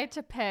tried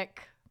to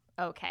pick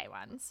okay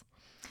ones.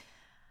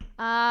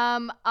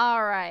 All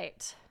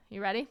right.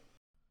 You ready?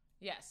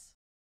 Yes.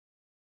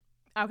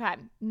 Okay.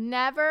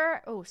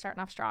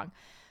 Starting off strong.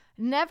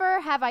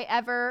 Never have I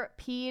ever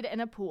peed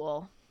in a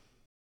pool.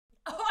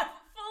 Oh, I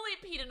fully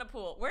peed in a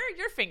pool. Where are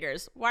your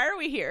fingers? Why are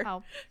we here?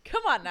 Oh.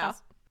 Come on now.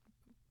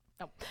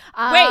 No.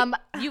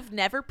 Wait, you've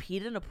never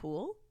peed in a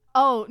pool?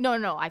 Oh,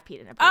 no, I've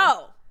peed in a pool.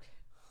 Oh.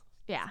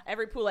 Yeah.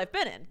 Every pool I've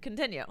been in.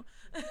 Continue.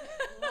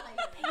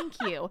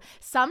 Thank you.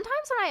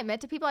 Sometimes when I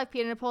admit to people I've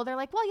peed in a pool, they're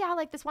like, well, yeah,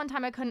 like this one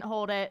time I couldn't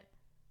hold it.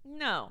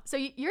 No. So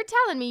you're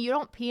telling me you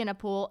don't pee in a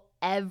pool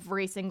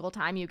every single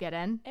time you get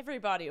in? Every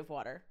body of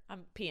water.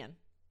 I'm peeing.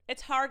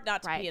 It's hard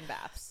not to pee in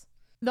baths.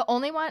 The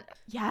only one,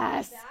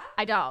 yes.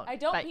 I don't. I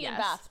don't pee in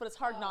baths, but it's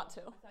hard not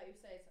to. I thought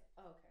you'd say,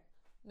 okay.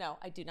 No,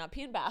 I do not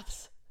pee in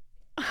baths.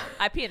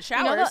 I pee in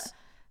showers.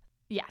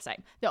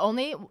 Same. The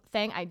only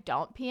thing I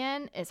don't pee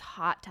in is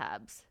hot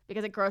tubs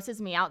because it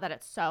grosses me out that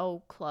it's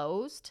so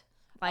closed.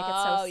 Like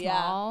it's so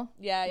small.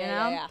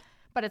 Yeah.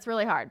 But it's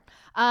really hard.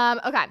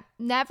 Okay.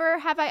 Never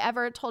have I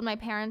ever told my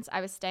parents I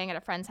was staying at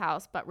a friend's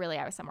house, but really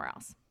I was somewhere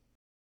else.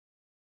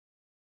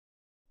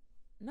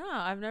 No,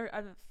 I've never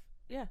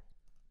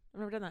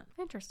done that.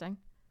 Interesting.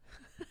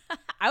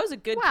 I was a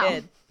good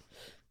kid.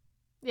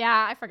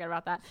 Yeah, I forget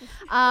about that.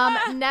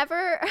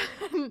 Never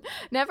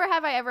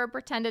have I ever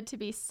pretended to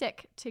be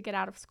sick to get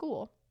out of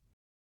school.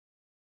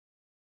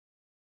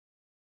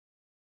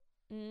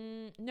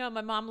 No,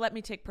 my mom let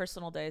me take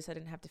personal days. I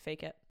didn't have to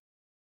fake it.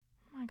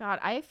 Oh my God.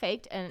 I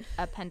faked an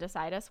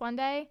appendicitis one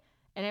day,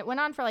 and it went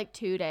on for like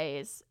 2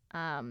 days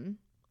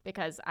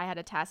because I had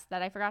a test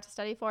that I forgot to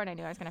study for, and I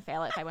knew I was going to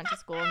fail it if I went to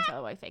school, and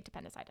so I faked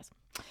appendicitis.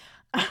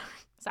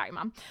 Sorry,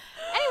 Mom.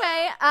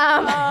 Anyway.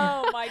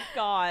 Oh, my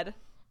God.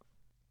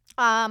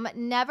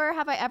 Never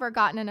have I ever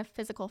gotten in a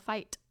physical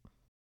fight.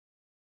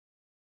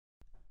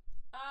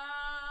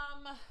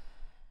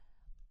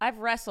 I've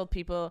wrestled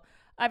people.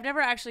 I've never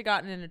actually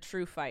gotten in a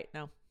true fight.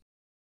 No.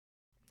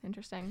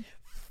 Interesting.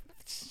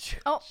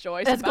 Oh,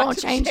 Joyce, that's going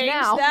to change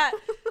now. That.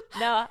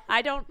 No,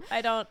 I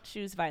don't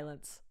choose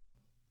violence.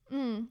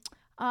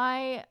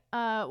 I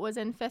was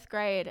in 5th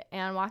grade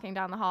and walking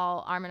down the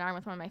hall arm in arm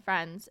with one of my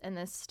friends, and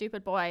this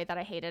stupid boy that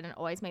I hated and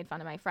always made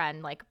fun of my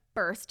friend like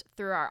burst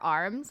through our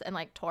arms and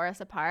like tore us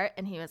apart,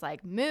 and he was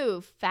like,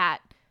 "Move,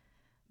 fat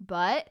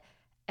butt."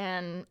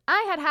 And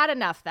I had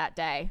enough that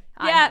day.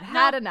 Yeah, I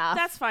had enough.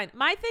 That's fine.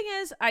 My thing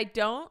is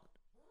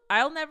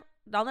I'll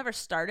never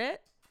start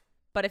it,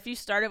 but if you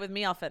start it with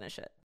me, I'll finish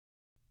it.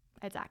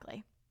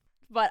 Exactly.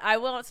 But I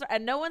won't start,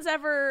 and no one's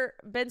ever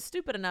been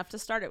stupid enough to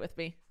start it with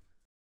me.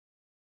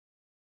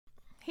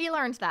 He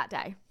learned that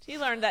day. He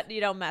learned that you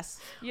don't mess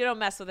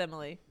with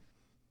Emily.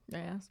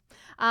 Yes.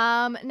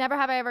 Never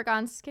have I ever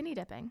gone skinny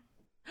dipping.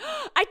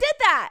 I did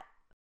that.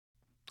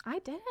 I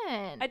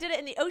didn't. I did it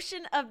in the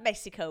ocean of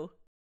Mexico.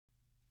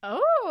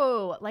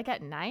 Oh, like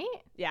at night?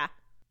 Yeah.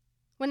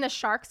 When the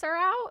sharks are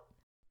out?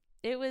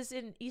 It was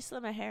in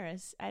Isla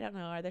Mujeres. I don't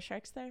know. Are there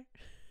sharks there?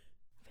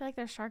 I feel like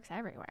there's sharks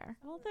everywhere.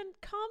 Well, then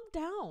calm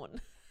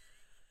down.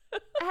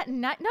 At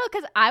night? No,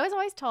 because I was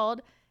always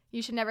told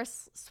you should never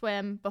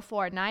swim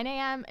before 9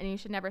 a.m. and you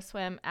should never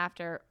swim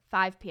after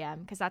 5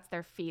 p.m. because that's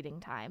their feeding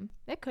time.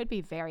 It could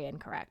be very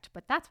incorrect,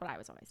 but that's what I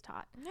was always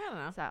taught. I don't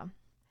know. So,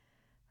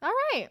 all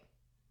right.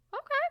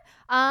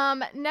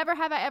 Okay. Never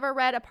have I ever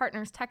read a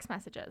partner's text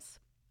messages.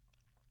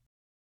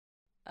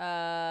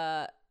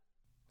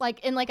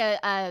 Like in like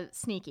a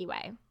sneaky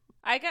way.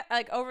 I got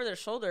like over their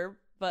shoulder,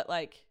 but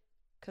like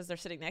because they're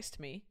sitting next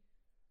to me.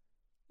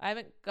 I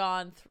haven't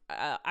gone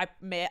I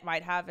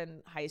might have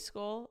in high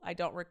school. I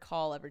don't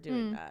recall ever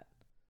doing that.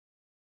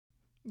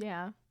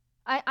 Yeah.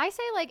 I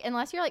say like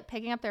unless you're like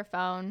picking up their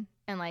phone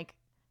and like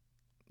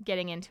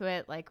getting into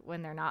it like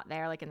when they're not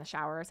there, like in the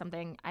shower or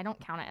something, I don't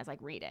count it as like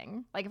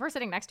reading. Like if we're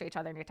sitting next to each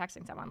other and you're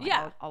texting someone, like,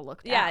 yeah, I'll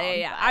look down.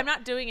 Yeah. I'm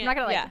not doing it. I'm not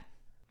gonna, like, yeah.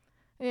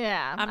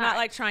 Yeah. I'm not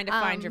like trying to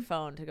find your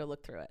phone to go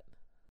look through it.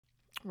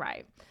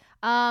 Right.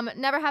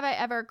 Never have I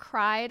ever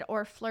cried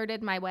or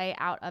flirted my way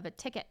out of a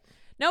ticket.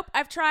 Nope.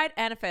 I've tried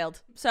and it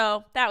failed.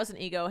 So that was an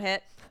ego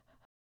hit.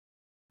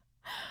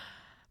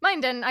 Mine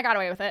didn't. I got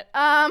away with it.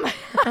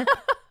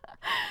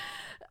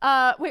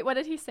 Wait, what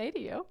did he say to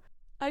you?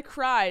 I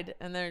cried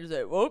and then he's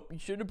like, "Well, you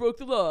shouldn't have broke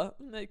the law."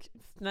 I'm like,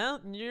 "No,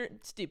 you're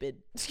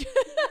stupid."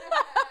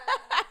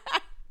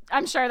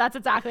 I'm sure that's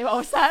exactly what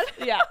was said.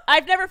 Yeah.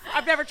 I've never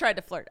tried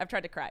to flirt. I've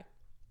tried to cry.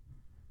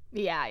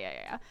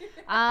 Yeah.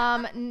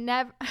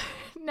 Never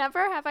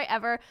have I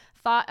ever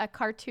thought a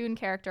cartoon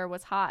character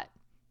was hot.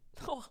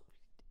 Oh,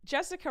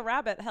 Jessica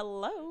Rabbit,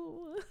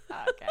 hello.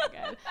 Okay,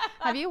 good.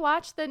 Have you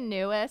watched the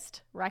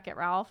newest Wreck-It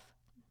Ralph?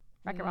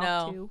 Wreck-It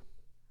Ralph 2?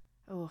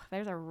 Oh,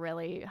 there's a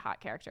really hot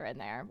character in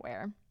there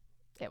where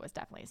it was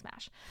definitely a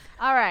smash.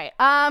 All right.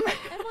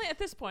 Emily, at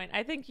this point,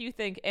 I think you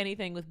think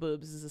anything with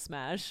boobs is a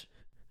smash.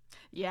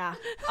 Yeah,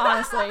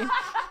 honestly.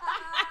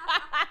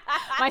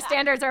 My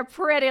standards are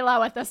pretty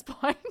low at this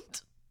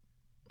point.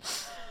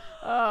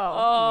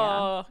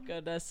 Oh, yeah.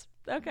 Goodness.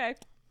 Okay.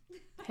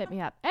 Hit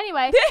me up.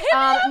 Anyway,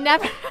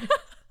 never.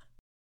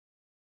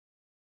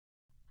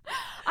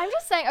 I'm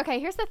just saying, okay,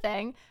 here's the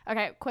thing.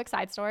 Okay, quick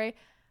side story.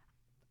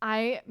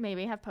 I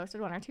maybe have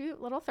posted 1 or 2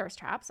 little thirst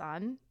traps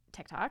on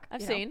TikTok.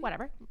 I've seen.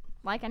 Whatever,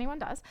 like anyone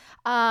does.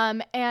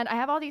 And I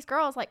have all these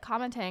girls like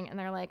commenting and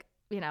they're like,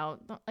 you know,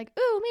 like,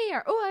 ooh, me,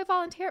 or ooh, I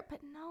volunteer. But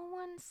no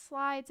one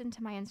slides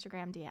into my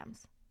Instagram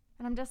DMs.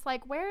 And I'm just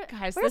like, where's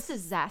the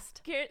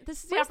zest?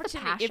 This is the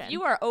opportunity. If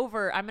you are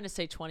over, I'm going to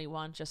say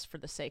 21 just for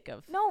the sake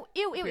of No,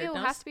 ew. It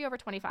has to be over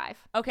 25.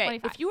 Okay,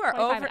 25, if you are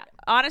over,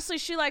 honestly,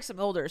 she likes them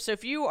older. So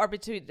if you are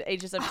between the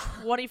ages of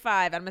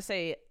 25, I'm going to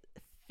say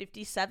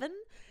 57,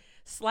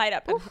 slide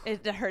up. And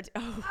it hurts.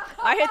 Oh,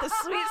 I hit the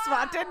sweet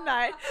spot, didn't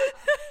I?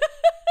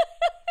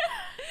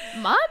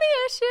 Mommy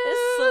issues.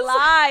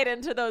 Slide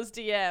into those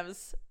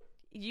DMs.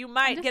 You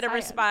might get a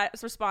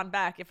respond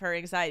back if her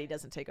anxiety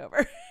doesn't take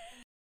over.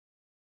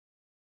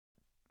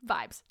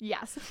 Vibes.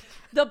 Yes.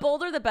 The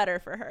bolder, the better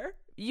for her.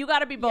 You got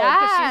to be bold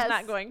because she's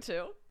not going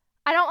to.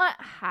 I don't want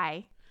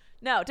hi.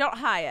 No, don't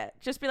hi it.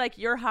 Just be like,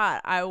 you're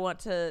hot. I want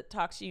to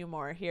talk to you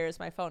more. Here's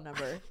my phone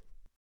number.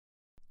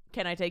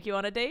 Can I take you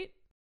on a date?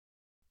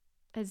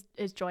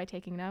 Is Joy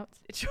taking notes?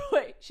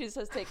 Joy. She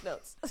says take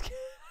notes.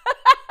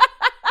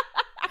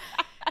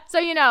 So,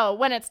 you know,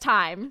 when it's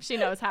time, she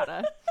knows how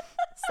to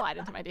slide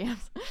into my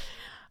DMs.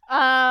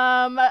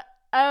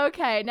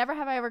 Okay. Never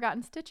have I ever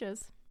gotten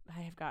stitches.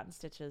 I have gotten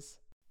stitches.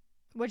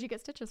 What'd you get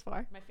stitches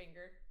for? My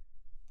finger.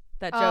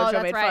 That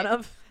JoJo made fun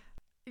of.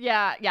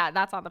 Yeah,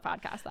 that's on the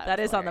podcast.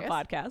 That is on the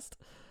podcast.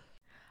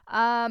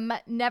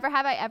 Never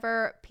have I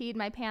ever peed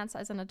my pants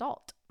as an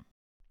adult.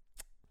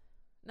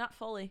 Not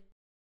fully.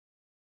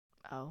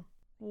 Oh.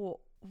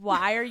 Well,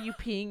 why are you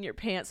peeing your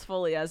pants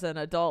fully as an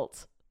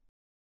adult?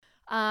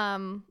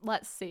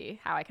 Let's see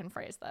how I can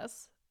phrase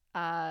this.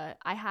 I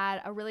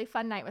had a really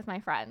fun night with my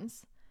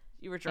friends.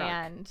 You were drunk.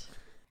 And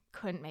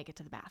couldn't make it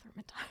to the bathroom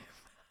in time.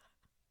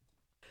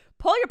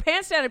 Pull your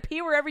pants down and pee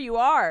wherever you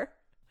are.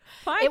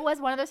 Fine. It was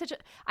one of those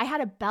situations. I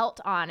had a belt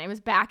on. It was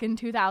back in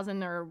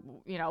 2000 or,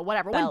 you know,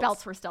 whatever, when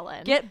belts were still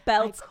in. Get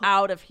belts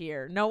out of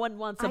here. No one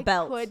wants a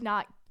belt. I could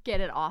not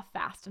get it off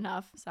fast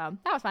enough. So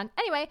that was fun.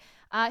 Anyway,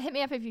 hit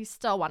me up if you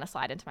still want to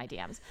slide into my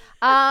DMs.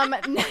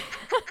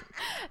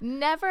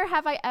 Never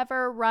have I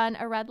ever run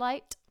a red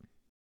light.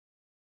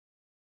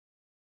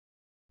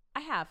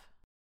 I have.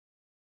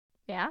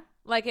 Yeah?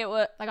 Like it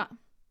was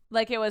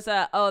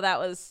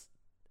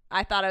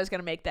I thought I was going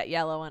to make that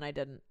yellow and I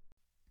didn't.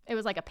 It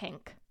was like a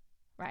pink,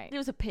 right? It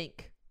was a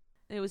pink.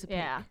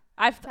 Yeah.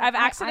 I've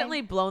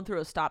accidentally blown through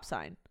a stop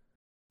sign.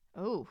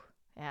 Oh,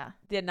 yeah.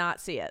 Did not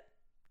see it.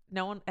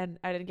 no one, and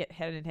I didn't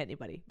hit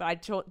anybody, but I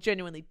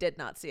genuinely did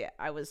not see it.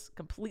 I was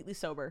completely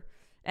sober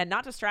and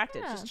not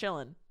distracted, just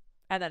chilling.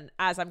 And then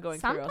as I'm going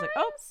through, I was like,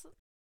 oh.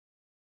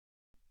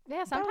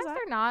 Yeah, sometimes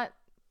they're not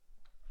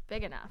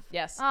big enough.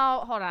 Yes.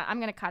 Oh, hold on. I'm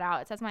going to cut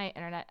out. It says my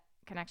internet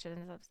connection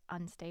is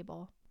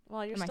unstable.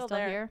 Well, you're Am still I still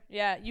there. Here?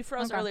 Yeah, you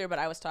froze earlier, but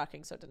I was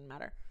talking, so it didn't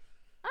matter.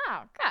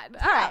 Oh, good.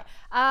 All right.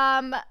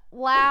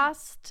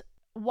 Last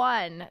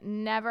one.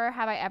 Never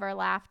have I ever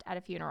laughed at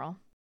a funeral.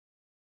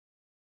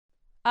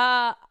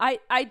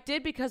 I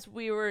did because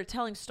we were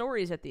telling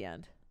stories at the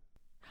end.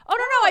 Oh,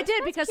 no, I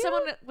did because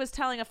someone was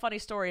telling a funny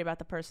story about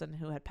the person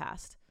who had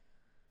passed.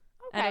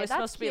 Okay, and it was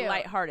supposed to be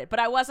lighthearted, but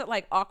I wasn't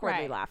like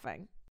awkwardly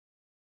laughing.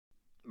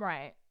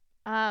 Right.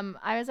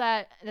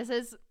 This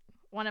is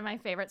one of my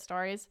favorite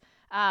stories.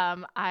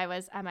 I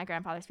was at my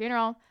grandfather's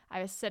funeral.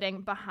 I was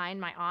sitting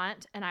behind my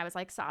aunt and I was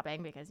like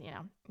sobbing because, you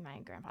know, my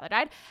grandfather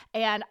died.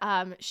 And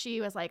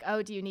she was like,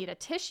 oh, do you need a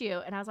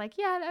tissue? And I was like,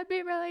 yeah, that'd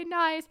be really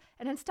nice.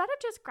 And instead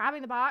of just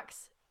grabbing the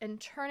box and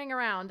turning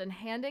around and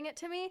handing it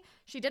to me,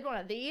 she did one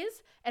of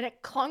these and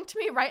it clunked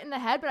me right in the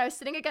head, but I was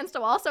sitting against a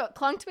wall, so it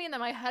clunked me and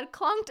then my head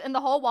clunked and the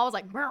whole wall was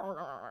like, and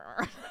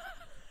I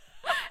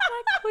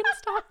couldn't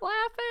stop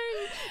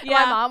laughing.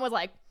 Yeah. My mom was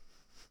like,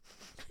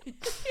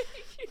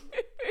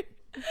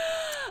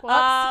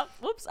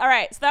 whoops. All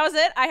right, so that was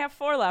it. I have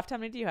 4 left. How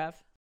many do you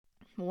have?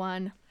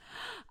 1.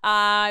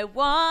 I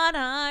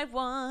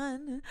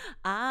won.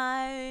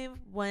 I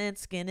went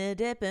skinny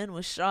dipping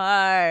with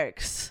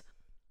sharks.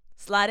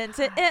 Slide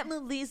into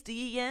Emily's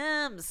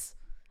DMs.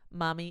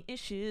 Mommy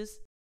issues.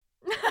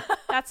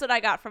 That's what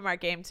I got from our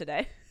game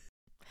today.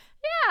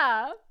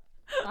 Yeah.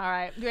 All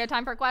right. Do we have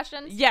time for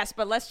questions? Yes,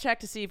 but let's check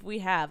to see if we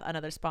have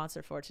another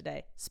sponsor for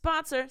today.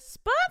 Sponsor.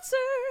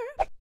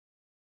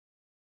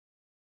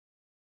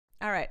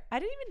 All right. I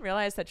didn't even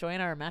realize that Joy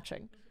and I are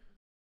matching.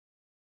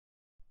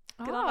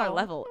 Get on our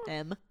level,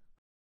 M.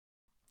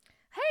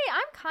 Hey,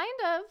 I'm kind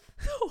of.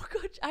 Oh,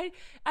 good.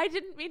 I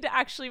didn't mean to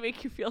actually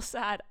make you feel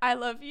sad. I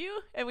love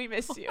you, and we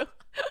miss you.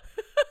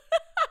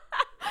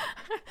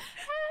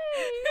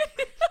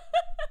 Hey.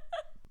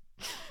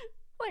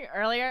 Like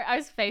earlier, I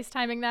was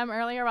FaceTiming them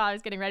earlier while I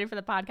was getting ready for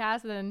the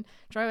podcast, and then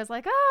Joy was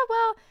like, oh,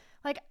 well,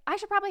 like, I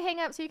should probably hang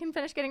up so you can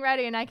finish getting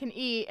ready and I can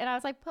eat. And I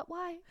was like, but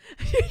why?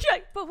 You're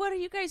like, but what are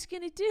you guys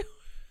going to do?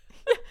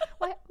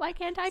 Why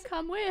can't I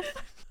come with?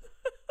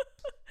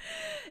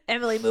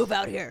 Emily, move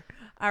out here.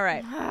 All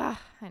right. I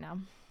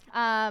know.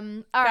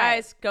 All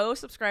guys, go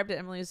subscribe to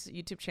Emily's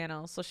YouTube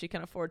channel so she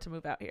can afford to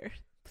move out here.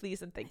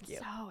 Please and thank you.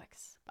 So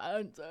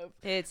expensive.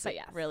 It's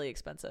really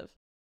expensive.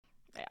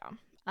 Yeah.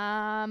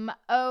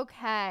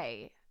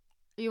 Okay.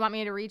 You want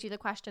me to read you the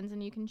questions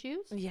and you can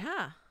choose?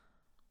 Yeah.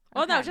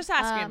 Oh, no, just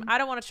ask him. I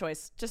don't want a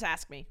choice. Just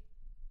ask me.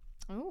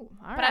 Oh,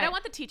 all right. But I don't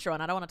want the teacher one.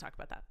 I don't want to talk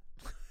about that.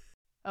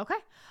 Okay.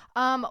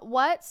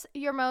 What's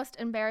your most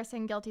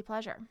embarrassing guilty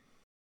pleasure?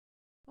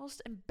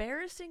 Most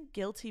embarrassing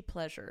guilty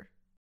pleasure.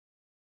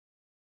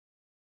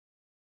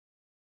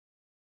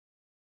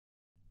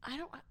 I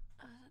don't.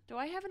 Do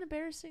I have an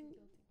embarrassing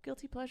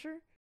guilty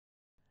pleasure?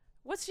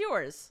 What's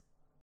yours?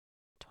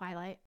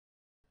 Twilight.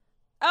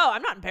 Oh,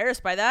 I'm not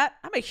embarrassed by that.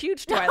 I'm a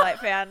huge Twilight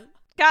fan.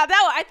 God,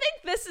 I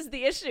think this is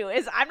the issue.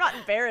 Is I'm not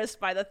embarrassed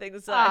by the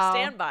things that I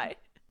stand by.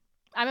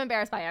 I'm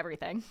embarrassed by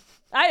everything.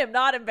 I am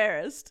not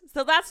embarrassed,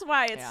 so that's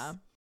why it's. Yeah.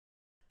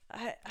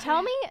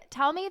 Tell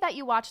me that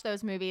you watch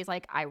those movies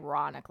like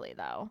ironically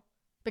though,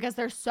 because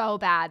they're so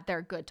bad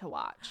they're good to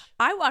watch.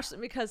 I watched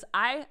them because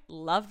I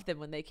loved them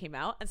when they came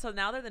out, and so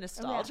now they're the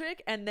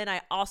nostalgic, and then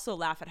I also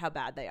laugh at how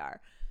bad they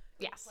are.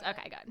 Yes.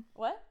 Okay. Good.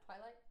 What?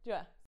 Twilight.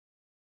 Yeah.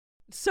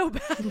 So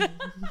bad.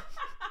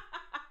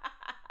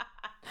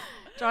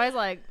 Joy's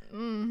like,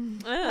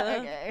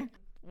 okay.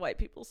 White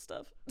people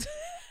stuff.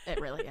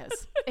 It really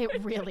is.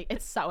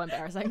 It's so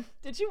embarrassing.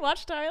 Did you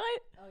watch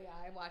Twilight? Oh yeah,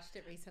 I watched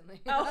it recently.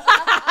 Oh.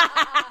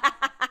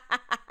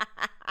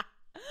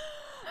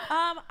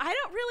 I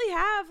don't really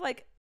have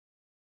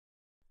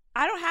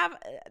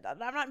I'm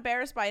not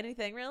embarrassed by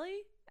anything really.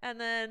 And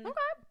then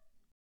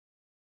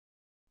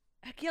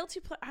a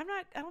guilty I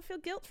don't feel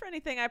guilt for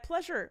anything. I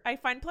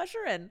find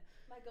pleasure in.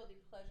 My guilty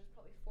pleasure is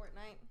probably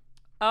Fortnite.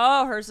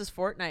 Oh, hers is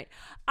Fortnite.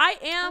 I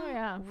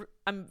am.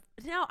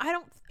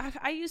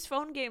 I use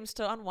phone games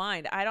to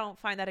unwind. I don't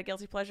find that a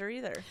guilty pleasure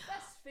either.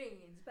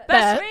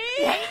 Best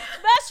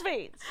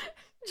fiends.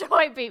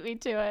 Joy beat me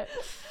to it.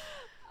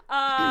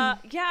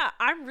 Yeah,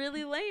 I'm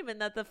really lame in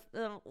that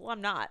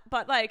I'm not,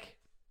 but like,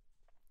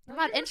 I'm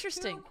not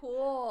interesting. Too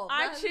cool.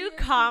 I'm too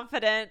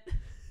confident.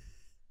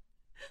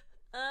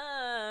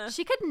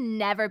 She could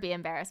never be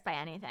embarrassed by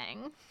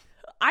anything.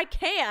 I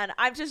can.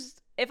 I'm just.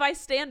 If I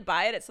stand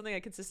by it, it's something I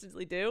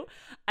consistently do.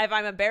 If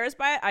I'm embarrassed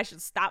by it, I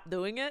should stop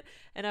doing it.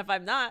 And if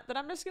I'm not, then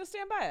I'm just going to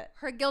stand by it.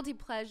 Her guilty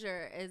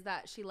pleasure is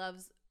that she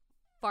loves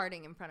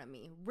farting in front of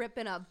me,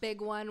 ripping a big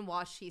one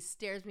while she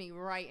stares me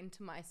right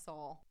into my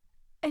soul.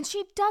 And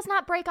she does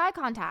not break eye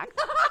contact.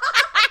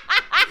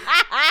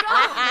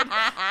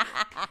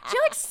 She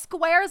like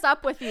squares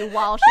up with you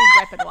while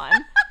she's ripping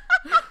one.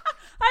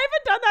 I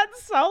haven't done that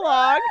in so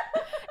long.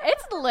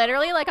 It's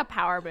literally like a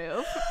power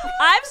move.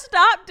 I've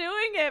stopped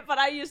doing it, but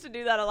I used to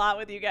do that a lot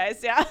with you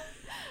guys. Yeah.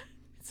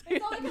 It's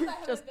only because I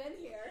haven't been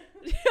here.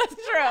 That's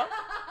true.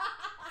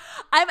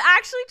 I'm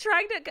actually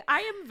trying to. I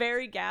am a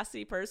very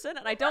gassy person,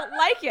 and I don't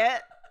like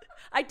it.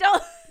 I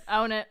don't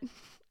own it.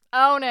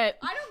 Own it.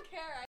 I don't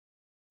care.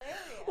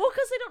 Well,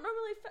 because they don't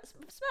normally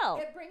smell.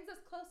 It brings us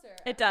closer.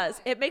 It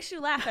does. It makes you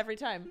laugh every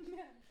time.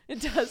 It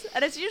does.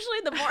 And it's usually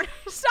in the morning.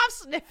 Stop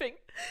sniffing.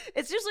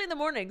 It's usually in the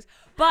mornings.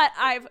 But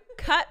I'm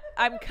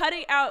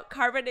cutting out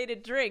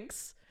carbonated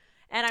drinks,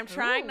 and I'm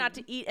trying not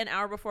to eat an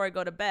hour before I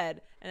go to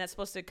bed, and that's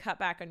supposed to cut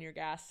back on your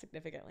gas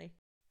significantly.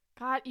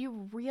 God,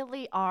 you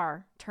really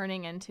are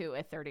turning into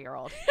a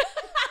 30-year-old.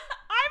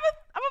 I'm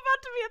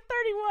about to be a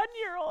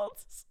 31-year-old.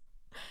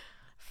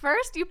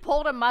 First, you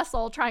pulled a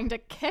muscle trying to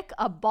kick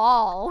a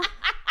ball,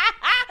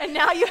 and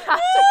now you have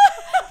to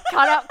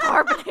cut out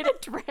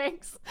carbonated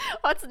drinks.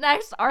 What's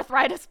next?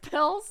 Arthritis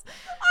pills?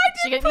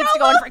 She needs to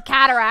go in for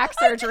cataract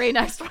surgery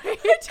next week. I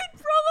did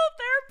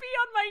prolotherapy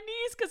on my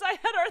knees because I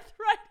had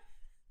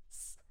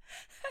arthritis.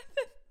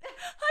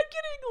 I'm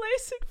getting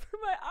LASIK for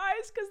my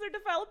eyes because they're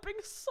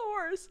developing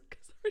sores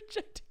because I'm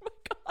rejecting my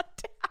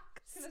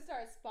contacts. I'm going to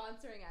start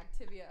sponsoring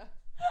Activia.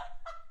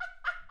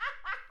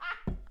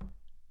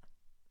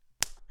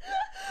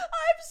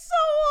 I'm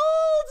so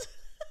old.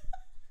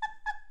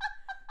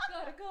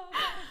 Gotta go.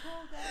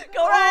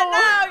 Go right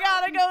now.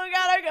 Gotta go.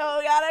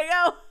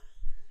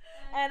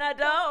 And I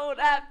don't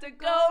have to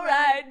go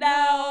right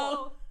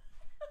now.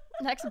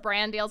 Next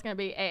brand deal is going to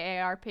be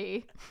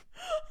AARP.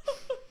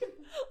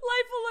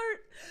 Life alert.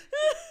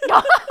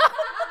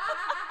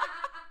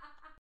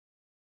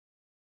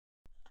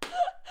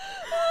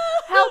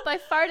 Help, I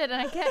farted and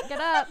I can't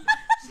get up.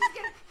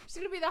 She's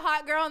gonna be the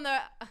hot girl in the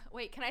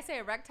wait, can I say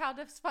erectile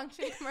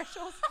dysfunction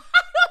commercials?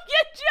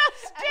 You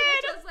just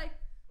did. Just like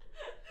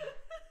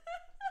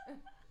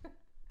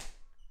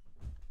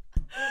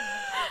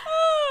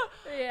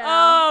yeah.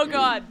 Oh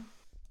God.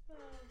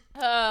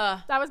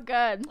 That was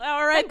good.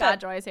 All right, Thank God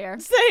Joy's here.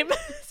 Same.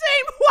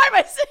 Why am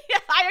I saying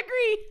it? I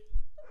agree.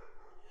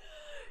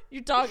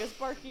 Your dog is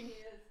barking.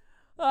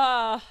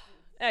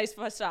 He's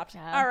stopped.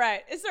 Yeah. All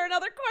right. Is there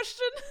another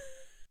question?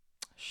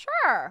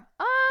 Sure.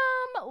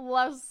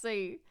 Let's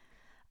see.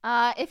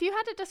 If you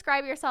had to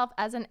describe yourself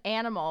as an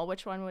animal,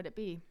 which one would it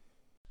be?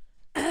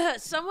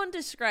 Someone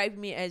described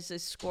me as a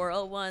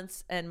squirrel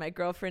once, and my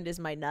girlfriend is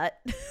my nut.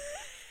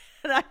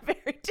 And I'm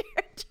very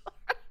territorial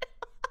of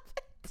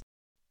it.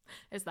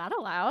 Is that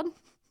allowed?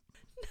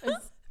 No.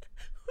 Like,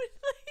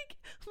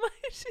 not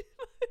like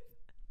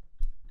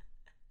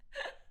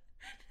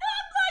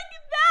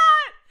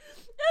that.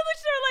 And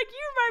they're like,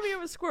 you remind me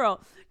of a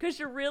squirrel because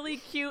you're really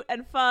cute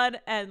and fun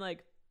and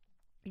like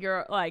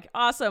you're like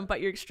awesome,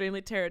 but you're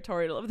extremely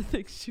territorial of the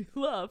things you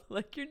love,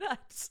 like you're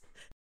nuts.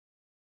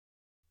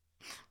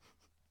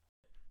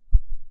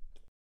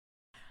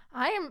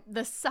 I am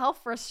the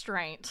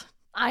self-restraint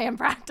I am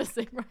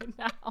practicing right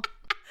now.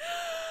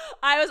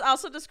 I was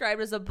also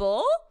described as a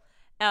bull,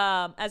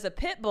 as a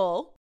pit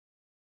bull,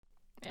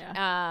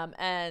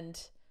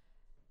 and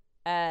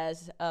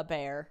as a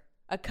bear,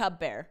 a cub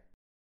bear.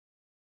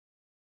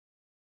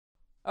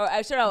 Oh,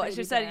 I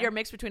should said you're a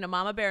mix between a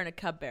mama bear and a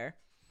cub bear.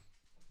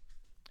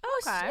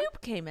 Oh, okay.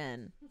 Snoop came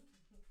in.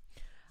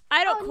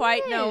 I don't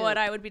quite know what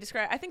I would be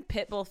described. I think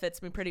pit bull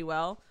fits me pretty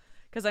well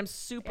because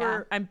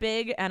I'm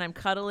big and I'm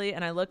cuddly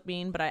and I look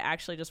mean, but I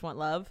actually just want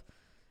love.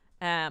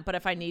 But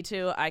if I need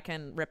to, I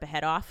can rip a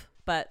head off,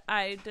 but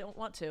I don't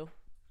want to.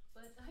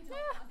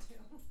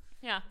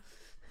 Yeah.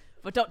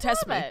 But don't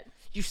test me.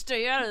 You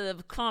stay out of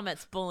the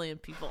comments bullying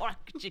people. Oh,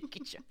 get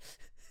you.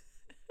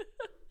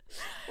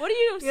 What do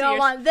you see? You don't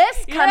want this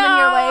coming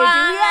your way, do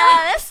you?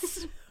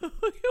 Yes.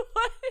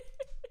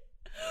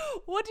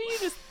 What do you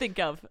just think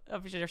of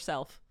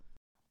yourself?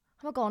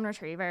 I'm a golden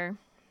retriever.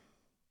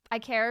 I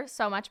care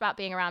so much about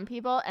being around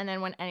people, and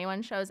then when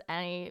anyone shows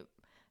any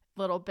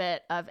little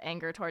bit of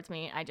anger towards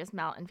me, I just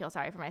melt and feel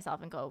sorry for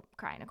myself and go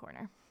cry in a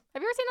corner.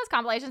 Have you ever seen those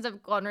compilations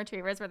of golden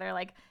retrievers where their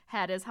like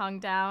head is hung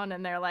down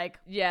and they're like,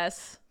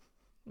 yes.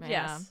 Yeah.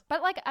 Yes.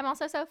 But like I'm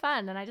also so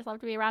fun and I just love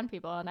to be around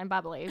people and I'm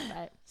bubbly,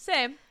 but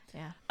same.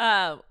 Yeah.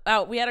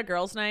 We had a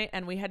girls' night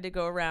and we had to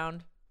go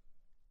around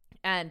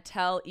and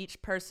tell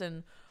each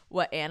person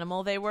what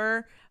animal they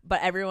were,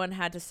 but everyone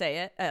had to say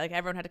it. Like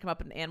everyone had to come up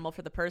with an animal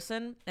for the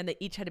person, and they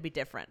each had to be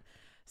different.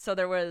 So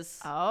there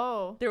was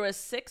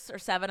 6 or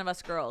 7 of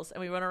us girls,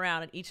 and we went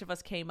around, and each of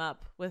us came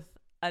up with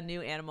a new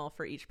animal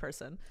for each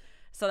person.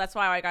 So that's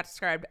why I got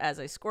described as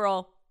a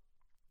squirrel,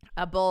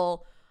 a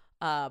bull,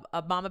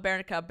 a mama bear,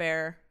 and a cub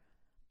bear.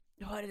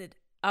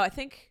 I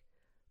think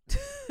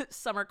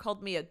Summer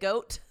called me a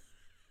goat.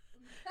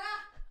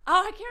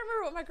 I can't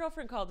remember what my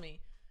girlfriend called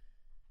me.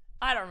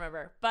 I don't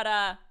remember,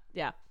 but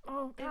yeah.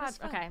 Oh God.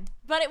 Okay.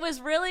 But it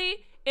was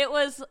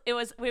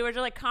we were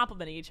just like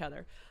complimenting each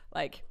other,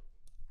 like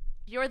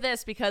you're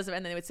this because of,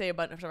 and then they would say a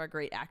bunch of our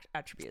great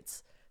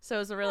attributes. So it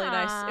was a really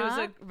nice. It was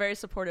a very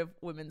supportive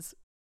women's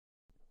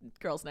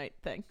girls' night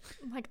thing.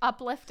 Like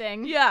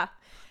uplifting. Yeah.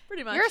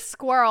 Pretty much. You're a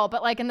squirrel,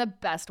 but like in the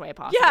best way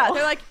possible. Yeah,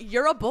 they're like,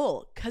 you're a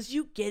bull because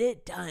you get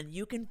it done.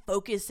 You can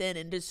focus in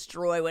and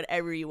destroy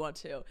whatever you want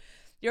to.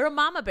 You're a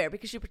mama bear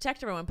because you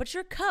protect everyone, but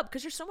you're a cub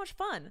because you're so much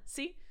fun.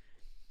 See?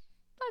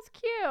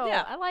 That's cute.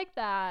 Yeah. I like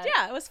that.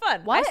 Yeah, it was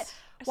fun. What?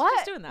 I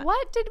was doing that.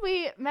 What did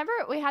we remember?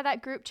 We had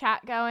that group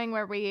chat going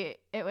where it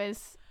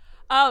was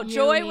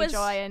Joy was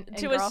Joy and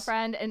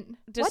girlfriend, and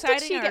what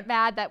did she get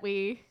mad that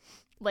we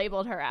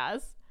labeled her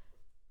as?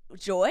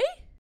 Joy?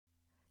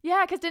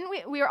 Yeah, because didn't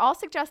we were all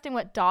suggesting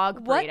what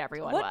dog breed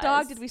everyone was. What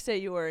dog did we say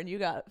you were and you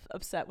got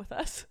upset with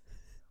us?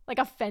 Like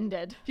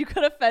offended. You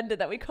got offended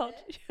that we called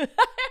you.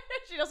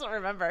 She doesn't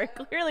remember. It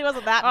clearly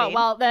wasn't that mean. Oh,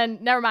 well, then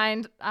never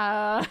mind.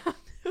 I'm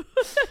going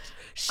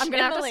to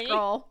have to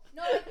scroll.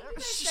 No, I think you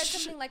guys said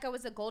something like I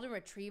was a golden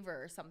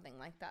retriever or something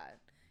like that.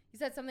 You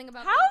said something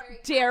about how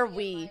dare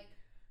we?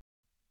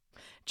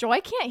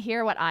 Joy can't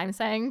hear what I'm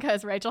saying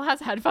because Rachel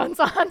has headphones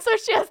on, so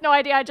she has no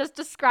idea I just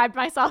described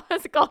myself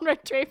as a golden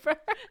retriever.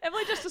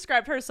 Emily just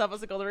described herself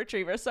as a golden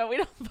retriever, so we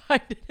don't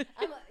find it.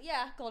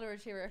 Yeah, golden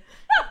retriever.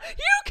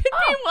 You can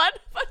be one,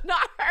 but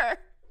not her.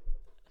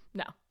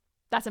 No,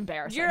 that's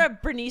embarrassing. You're a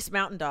Bernese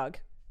Mountain Dog.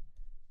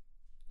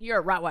 You're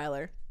a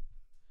Rottweiler.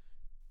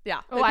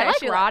 Yeah. Oh, okay, I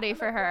like Roddy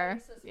for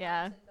her.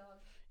 Yeah.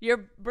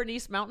 You're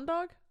Bernese Mountain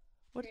Dog?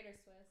 What? Greater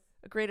Swiss.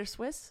 A Greater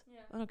Swiss?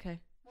 Yeah. Okay.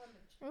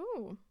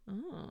 Ooh.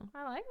 Oh.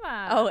 I like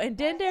that. Oh, and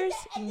then there's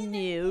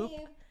Noop.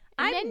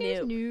 I'm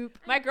Noop.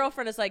 My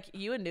girlfriend is like,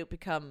 you and Noop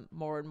become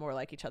more and more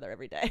like each other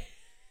every day.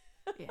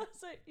 Yeah.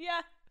 So,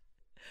 yeah.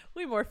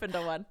 We morph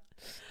into one.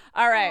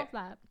 All right. I love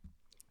that.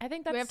 I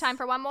think that's... Do we have time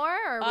for one more, or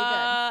are we good?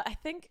 I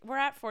think we're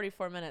at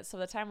 44 minutes, so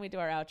the time we do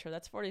our outro,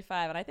 that's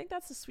 45, and I think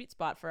that's the sweet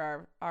spot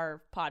for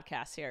our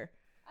podcast here.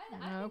 I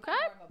think I'm more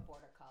of a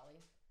border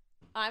collie.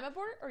 I'm a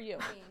border, or you?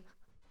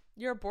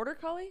 You're a border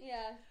collie?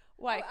 Yeah.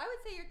 Why? I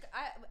would say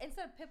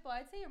instead of pit bull,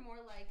 I'd say you're more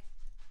like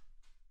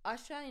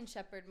Australian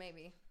Shepherd,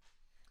 maybe.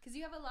 Because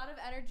you have a lot of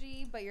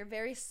energy, but you're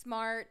very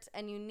smart,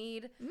 and you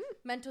need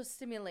mental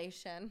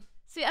stimulation.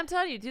 See, I'm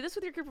telling you, do this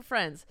with your group of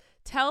friends.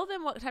 Tell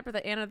them what type of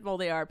the animal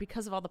they are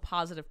because of all the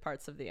positive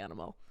parts of the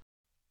animal.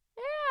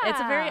 Yeah. It's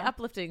a very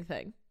uplifting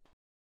thing.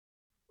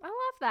 I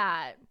love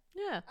that.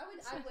 Yeah.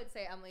 I would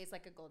say Emily's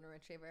like a golden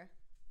retriever.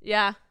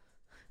 Yeah.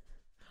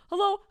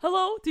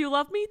 Hello, do you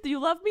love me? Do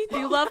you love me? Do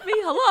you love me?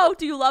 Hello,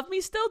 do you love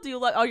me still? Do you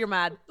love? Oh, you're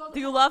mad.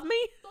 Do you love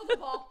me?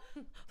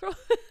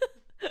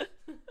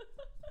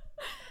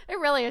 It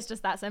really is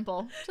just that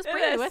simple. Just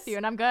bring me with you,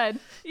 and I'm good.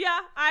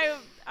 Yeah,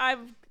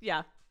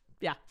 yeah.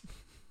 Yeah.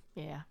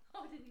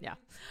 Yeah.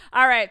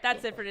 All right,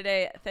 that's it for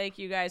today. Thank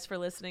you guys for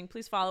listening.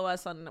 Please follow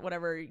us on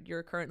whatever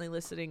you're currently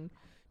listening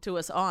to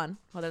us on,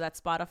 whether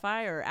that's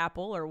Spotify or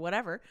Apple or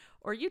whatever,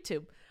 or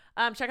YouTube.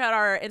 Check out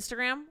our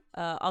Instagram,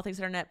 All Things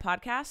Internet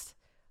Podcast.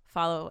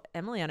 Follow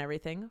Emily on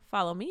everything.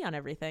 Follow me on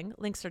everything.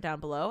 Links are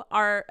down below,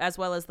 as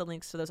well as the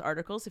links to those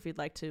articles if you'd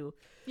like to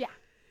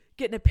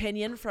get an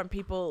opinion from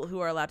people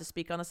who are allowed to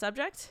speak on the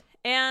subject.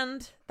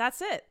 And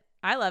that's it.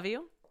 I love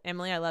you.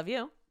 Emily, I love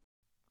you.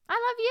 I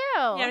love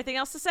you. You got anything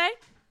else to say?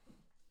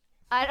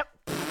 I don't.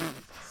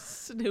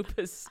 Snoop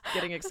is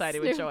getting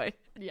excited with joy.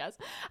 Yes.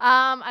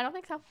 I don't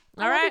think so.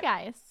 All right, you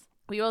guys.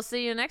 We will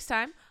see you next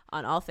time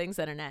on All Things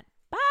Internet.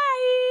 Bye.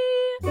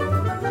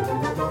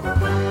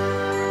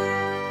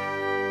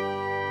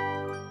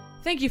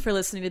 Thank you for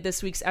listening to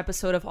this week's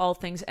episode of All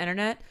Things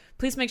Internet.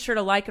 Please make sure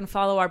to like and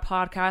follow our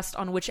podcast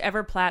on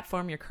whichever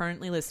platform you're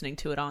currently listening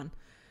to it on.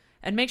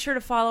 And make sure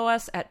to follow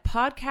us at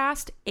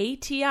Podcast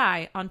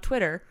ATI on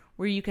Twitter,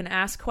 where you can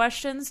ask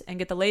questions and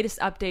get the latest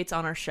updates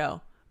on our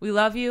show. We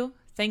love you.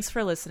 Thanks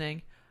for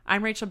listening.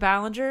 I'm Rachel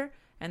Ballinger,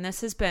 and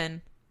this has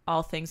been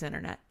All Things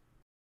Internet.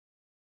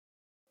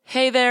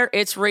 Hey there,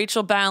 it's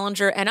Rachel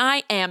Ballinger, and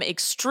I am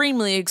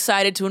extremely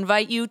excited to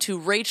invite you to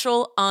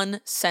Rachel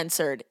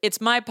Uncensored.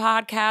 It's my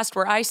podcast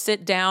where I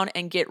sit down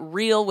and get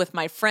real with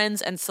my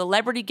friends and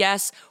celebrity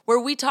guests, where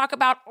we talk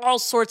about all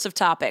sorts of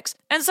topics.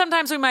 And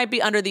sometimes we might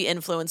be under the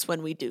influence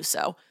when we do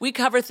so. We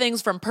cover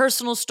things from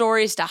personal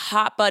stories to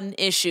hot button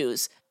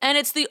issues. And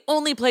it's the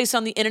only place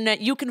on the internet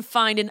you can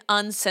find an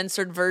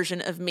uncensored version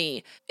of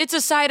me. It's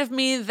a side of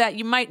me that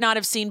you might not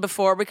have seen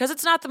before because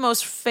it's not the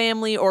most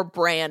family or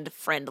brand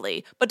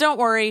friendly. But don't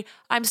worry,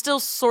 I'm still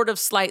sort of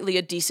slightly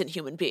a decent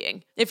human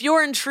being. If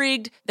you're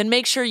intrigued, then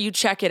make sure you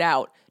check it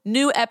out.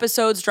 New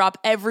episodes drop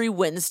every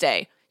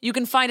Wednesday. You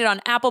can find it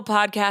on Apple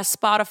Podcasts,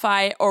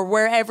 Spotify, or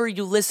wherever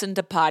you listen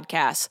to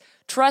podcasts.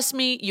 Trust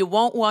me, you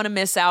won't want to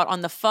miss out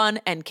on the fun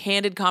and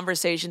candid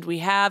conversations we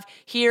have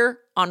here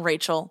on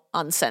Rachel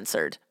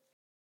Uncensored.